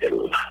fidèle.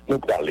 Nous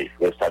parlons,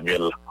 frère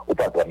Samuel, ou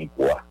pas pour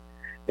quoi.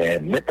 Mais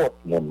n'importe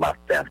mon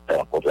matin, tu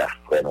rencontres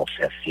frère non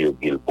Saint-Cyr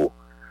Guilbeault.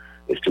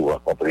 Est-ce que vous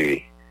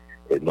rencontrez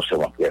non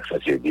seulement frère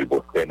Saint-Cyr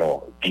Guilbeault, frère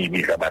non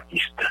Guy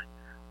Jean-Baptiste,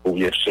 ou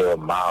bien sœur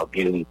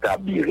Marguerite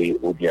Biré,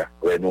 ou bien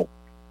frère non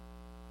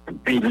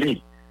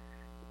Billy.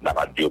 N'a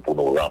pas Dieu pour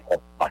nous rencontrer,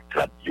 ma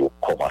radio,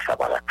 comment ça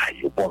va la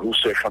caille. Bonjour,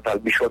 sœur Chantal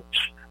Bichot.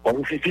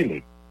 Bonjour,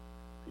 Fifine.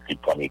 Qui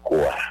prend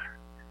quoi?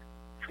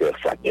 Frère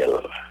Samuel.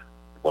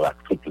 On a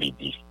tout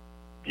dit.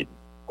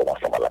 Comment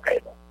ça va la caille?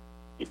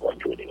 Et bonne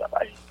journée, la bas.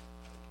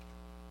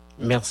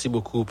 Merci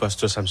beaucoup,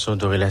 Pasteur Samson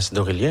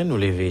d'Aurélien. Nous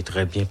l'avons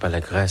très bien par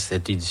la grâce de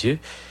Dieu.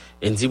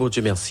 Et nous disons, bon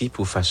Dieu, merci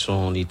pour la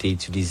façon dont il était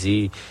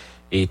utilisé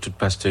et tout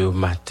pasteur au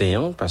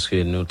matin, parce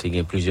que nous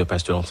avons plusieurs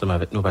pasteurs ensemble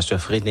avec nous,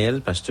 pasteur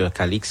Fresnel, pasteur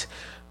Calix,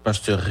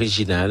 pasteur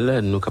Réginal,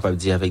 nous capables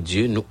de dire avec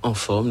Dieu, nous en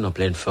forme, en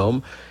pleine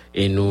forme,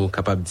 et nous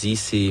capables de dire,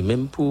 c'est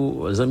même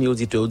pour les amis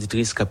auditeurs,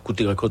 auditrices qui ont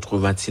écouté Rencontre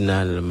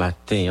Matinale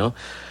matin,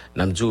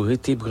 nous avons dit,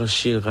 restez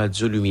branchés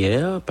Radio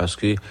Lumière, parce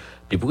que,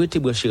 depuis rester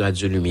branchés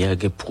Radio Lumière, il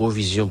y a une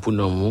provision pour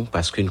nous,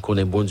 parce que nous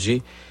connaissons bon Dieu,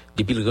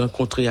 depuis le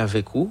rencontrer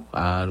avec vous, nous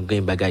avons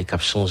des bagages qui ont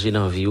changé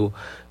dans la vie, ou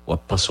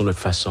pensons de notre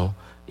façon,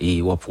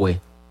 et ou après,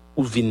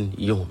 ou vient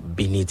une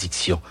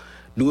bénédiction.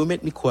 Nous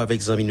remettons micro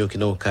avec les amis qui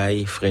n'ont pas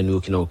frères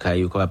qui n'ont pas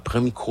qui va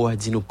prendre micro à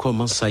dire nous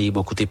comment ça y est,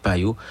 bon côté pas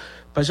yo.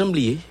 Pas jamais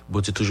oublier,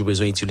 bon tu toujours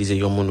besoin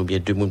d'utiliser un monde ou bien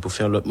deux monde pour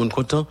faire l'autre monde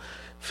content.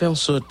 Faire en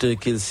sorte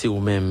qu'il c'est ou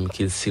même,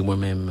 qu'il c'est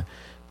moi-même.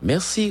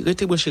 Merci,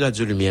 restez branchés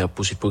Radio Lumière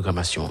pour cette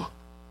programmation.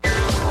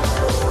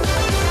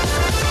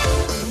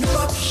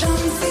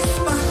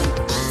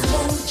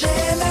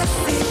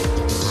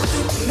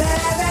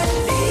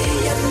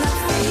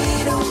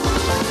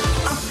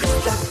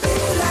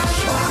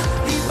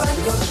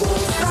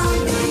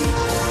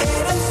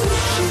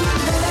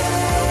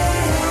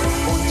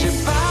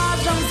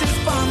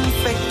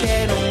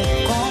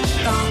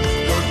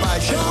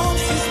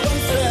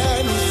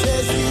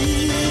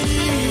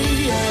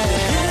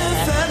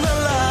 Fais-moi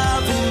la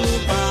vie,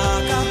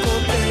 pas qu'à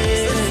côté.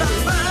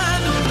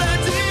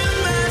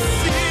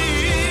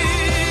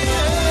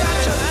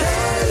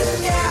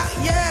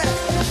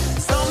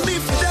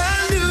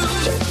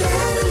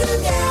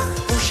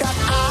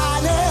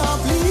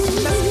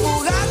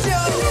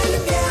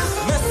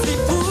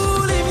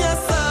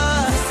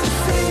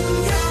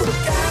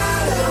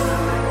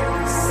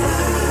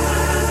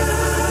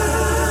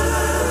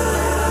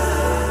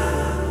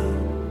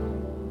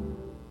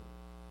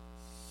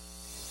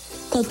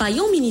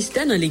 Compagnon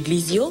ministère dans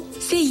l'église yo,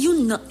 c'est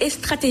une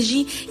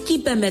stratégie qui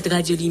permet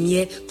Radio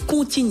Lumière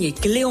continuer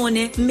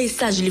cléonner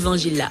message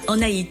l'évangile là en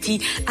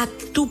Haïti à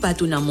tout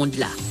partout dans le monde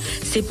là.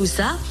 C'est pour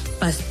ça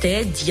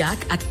pasteur,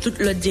 diacre et tout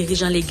l'autre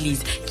dirigeant l'église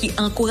qui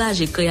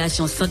encourage la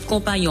création centre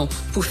compagnon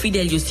pour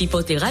fidèles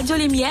supporter Radio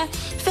Lumière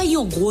fait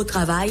un gros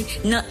travail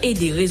dans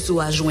aider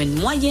réseau à joindre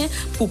moyens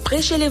pour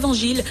prêcher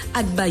l'évangile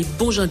et bailler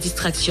bon genre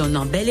distraction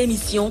dans belle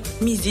émission,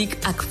 musique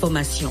et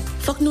formation.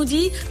 Faut que nous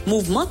dit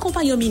mouvement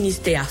compagnon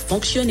ministère a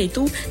fonctionné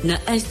tout dans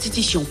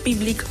institution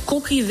publique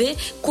comme privée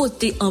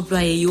côté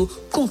employé yo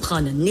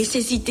comprendre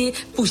nécessité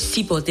pour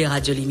supporter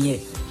Radio Lumière.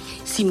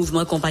 Si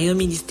mouvement compagnon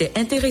ministère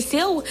intéressé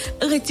ou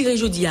retirez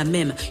jeudi à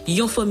même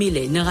yon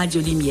formulaire dans Radio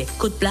Lumière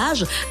Côte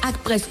Plage ak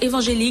presse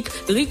évangélique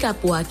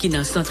Ricapoa qui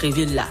dans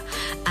centre-ville là.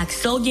 Ak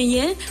sa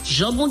gagné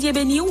Jean Bondier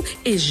Béniou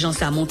et Jean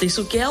Samonté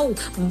Souker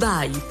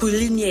bail pour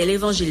lumière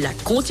l'évangile là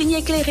continue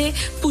éclairer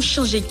pour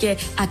changer cœur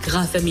ak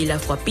raffermir la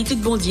foi petite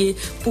Bondier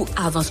pour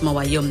avancement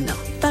royaume là.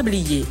 Pas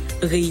oublier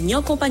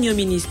réunion compagnon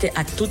ministère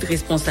ak tout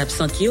responsable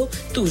santé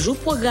toujours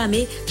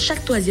programmé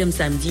chaque troisième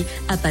samedi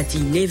à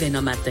partir de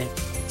 9h matin.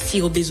 Si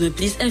vous avez besoin de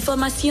plus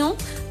d'informations,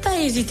 pas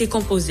hésiter à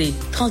composer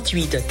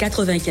 38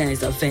 95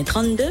 20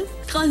 32,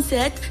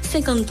 37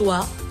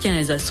 53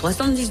 15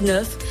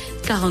 79,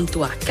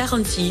 43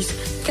 46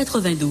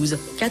 92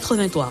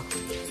 83.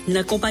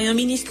 Dans compagnon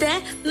ministère,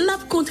 m'a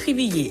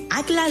contribué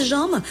avec la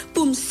jambe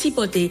pour me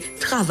supporter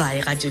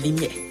travail Radio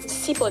Lumière.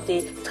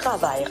 Supporter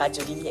travail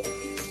Radio Lumière.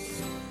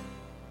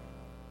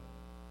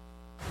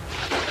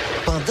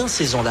 Pendant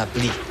saison la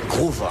pluie,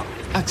 gros vent,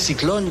 ak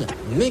cyclone,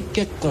 mais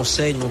quelques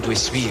conseils nous devons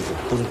suivre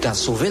pour nous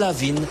sauver la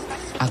vie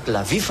et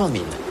la vie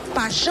famille.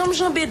 Pas jamais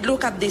jambe de l'eau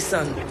cap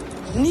descendre,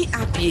 ni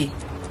à pied,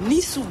 ni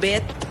sous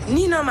bête,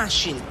 ni dans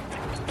machine.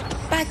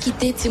 Pas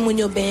quitter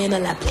Timonio ben dans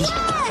la pluie.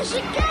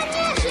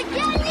 J'ai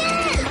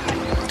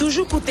gagné!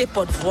 Toujours côté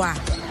porte-voix,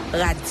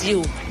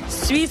 radio,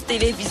 suivre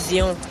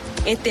télévision,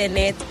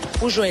 internet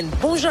pour joindre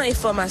bon genre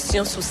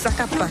information sur ça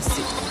qui a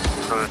passé.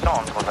 Le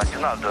Centre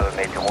national de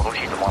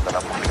météorologie demande à la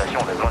population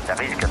de zones à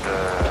risque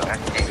de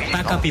rester vigilant.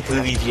 Pas camper pour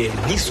rivière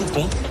ni sous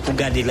pont pour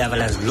garder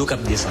l'avalanche de l'eau qui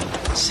descend.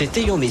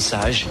 C'était un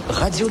message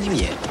Radio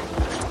Lumière.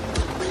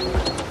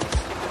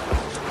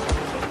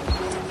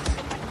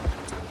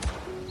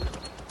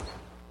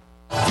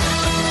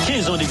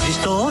 Ans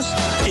d'existence,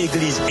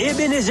 église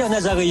Ebenezer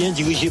Nazaréen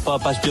dirigée par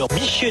pasteur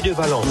Michel de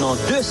Vallon, dans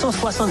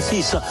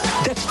 266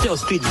 Dexter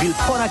Street, ville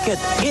Ponaket,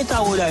 État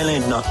Rhode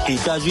Island, dans les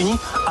États-Unis,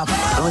 à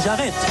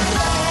Ranjaret.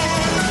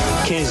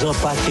 15 ans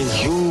par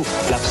 15 jours,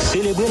 la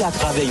célébré la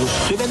travail une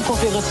semaine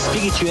conférence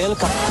spirituelle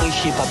qu'a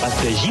prêché par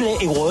pasteur Gilles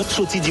Hérold,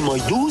 sorti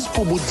dimanche 12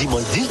 pour bout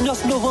dimanche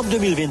 19 novembre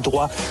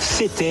 2023,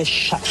 c'était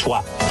chaque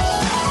soir.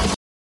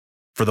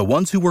 For the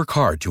ones who work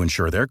hard to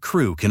ensure their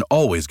crew can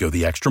always go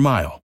the extra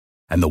mile,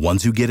 and the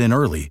ones who get in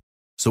early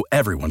so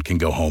everyone can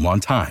go home on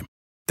time,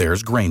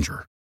 there's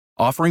Grainger,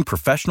 offering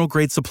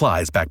professional-grade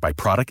supplies backed by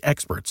product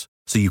experts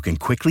so you can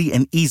quickly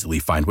and easily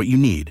find what you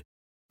need.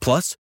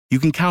 Plus, you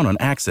can count on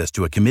access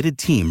to a committed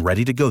team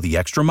ready to go the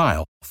extra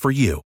mile for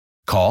you.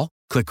 Call,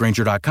 click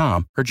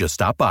Grainger.com, or just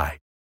stop by.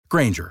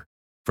 Grainger,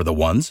 for the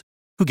ones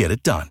who get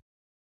it done.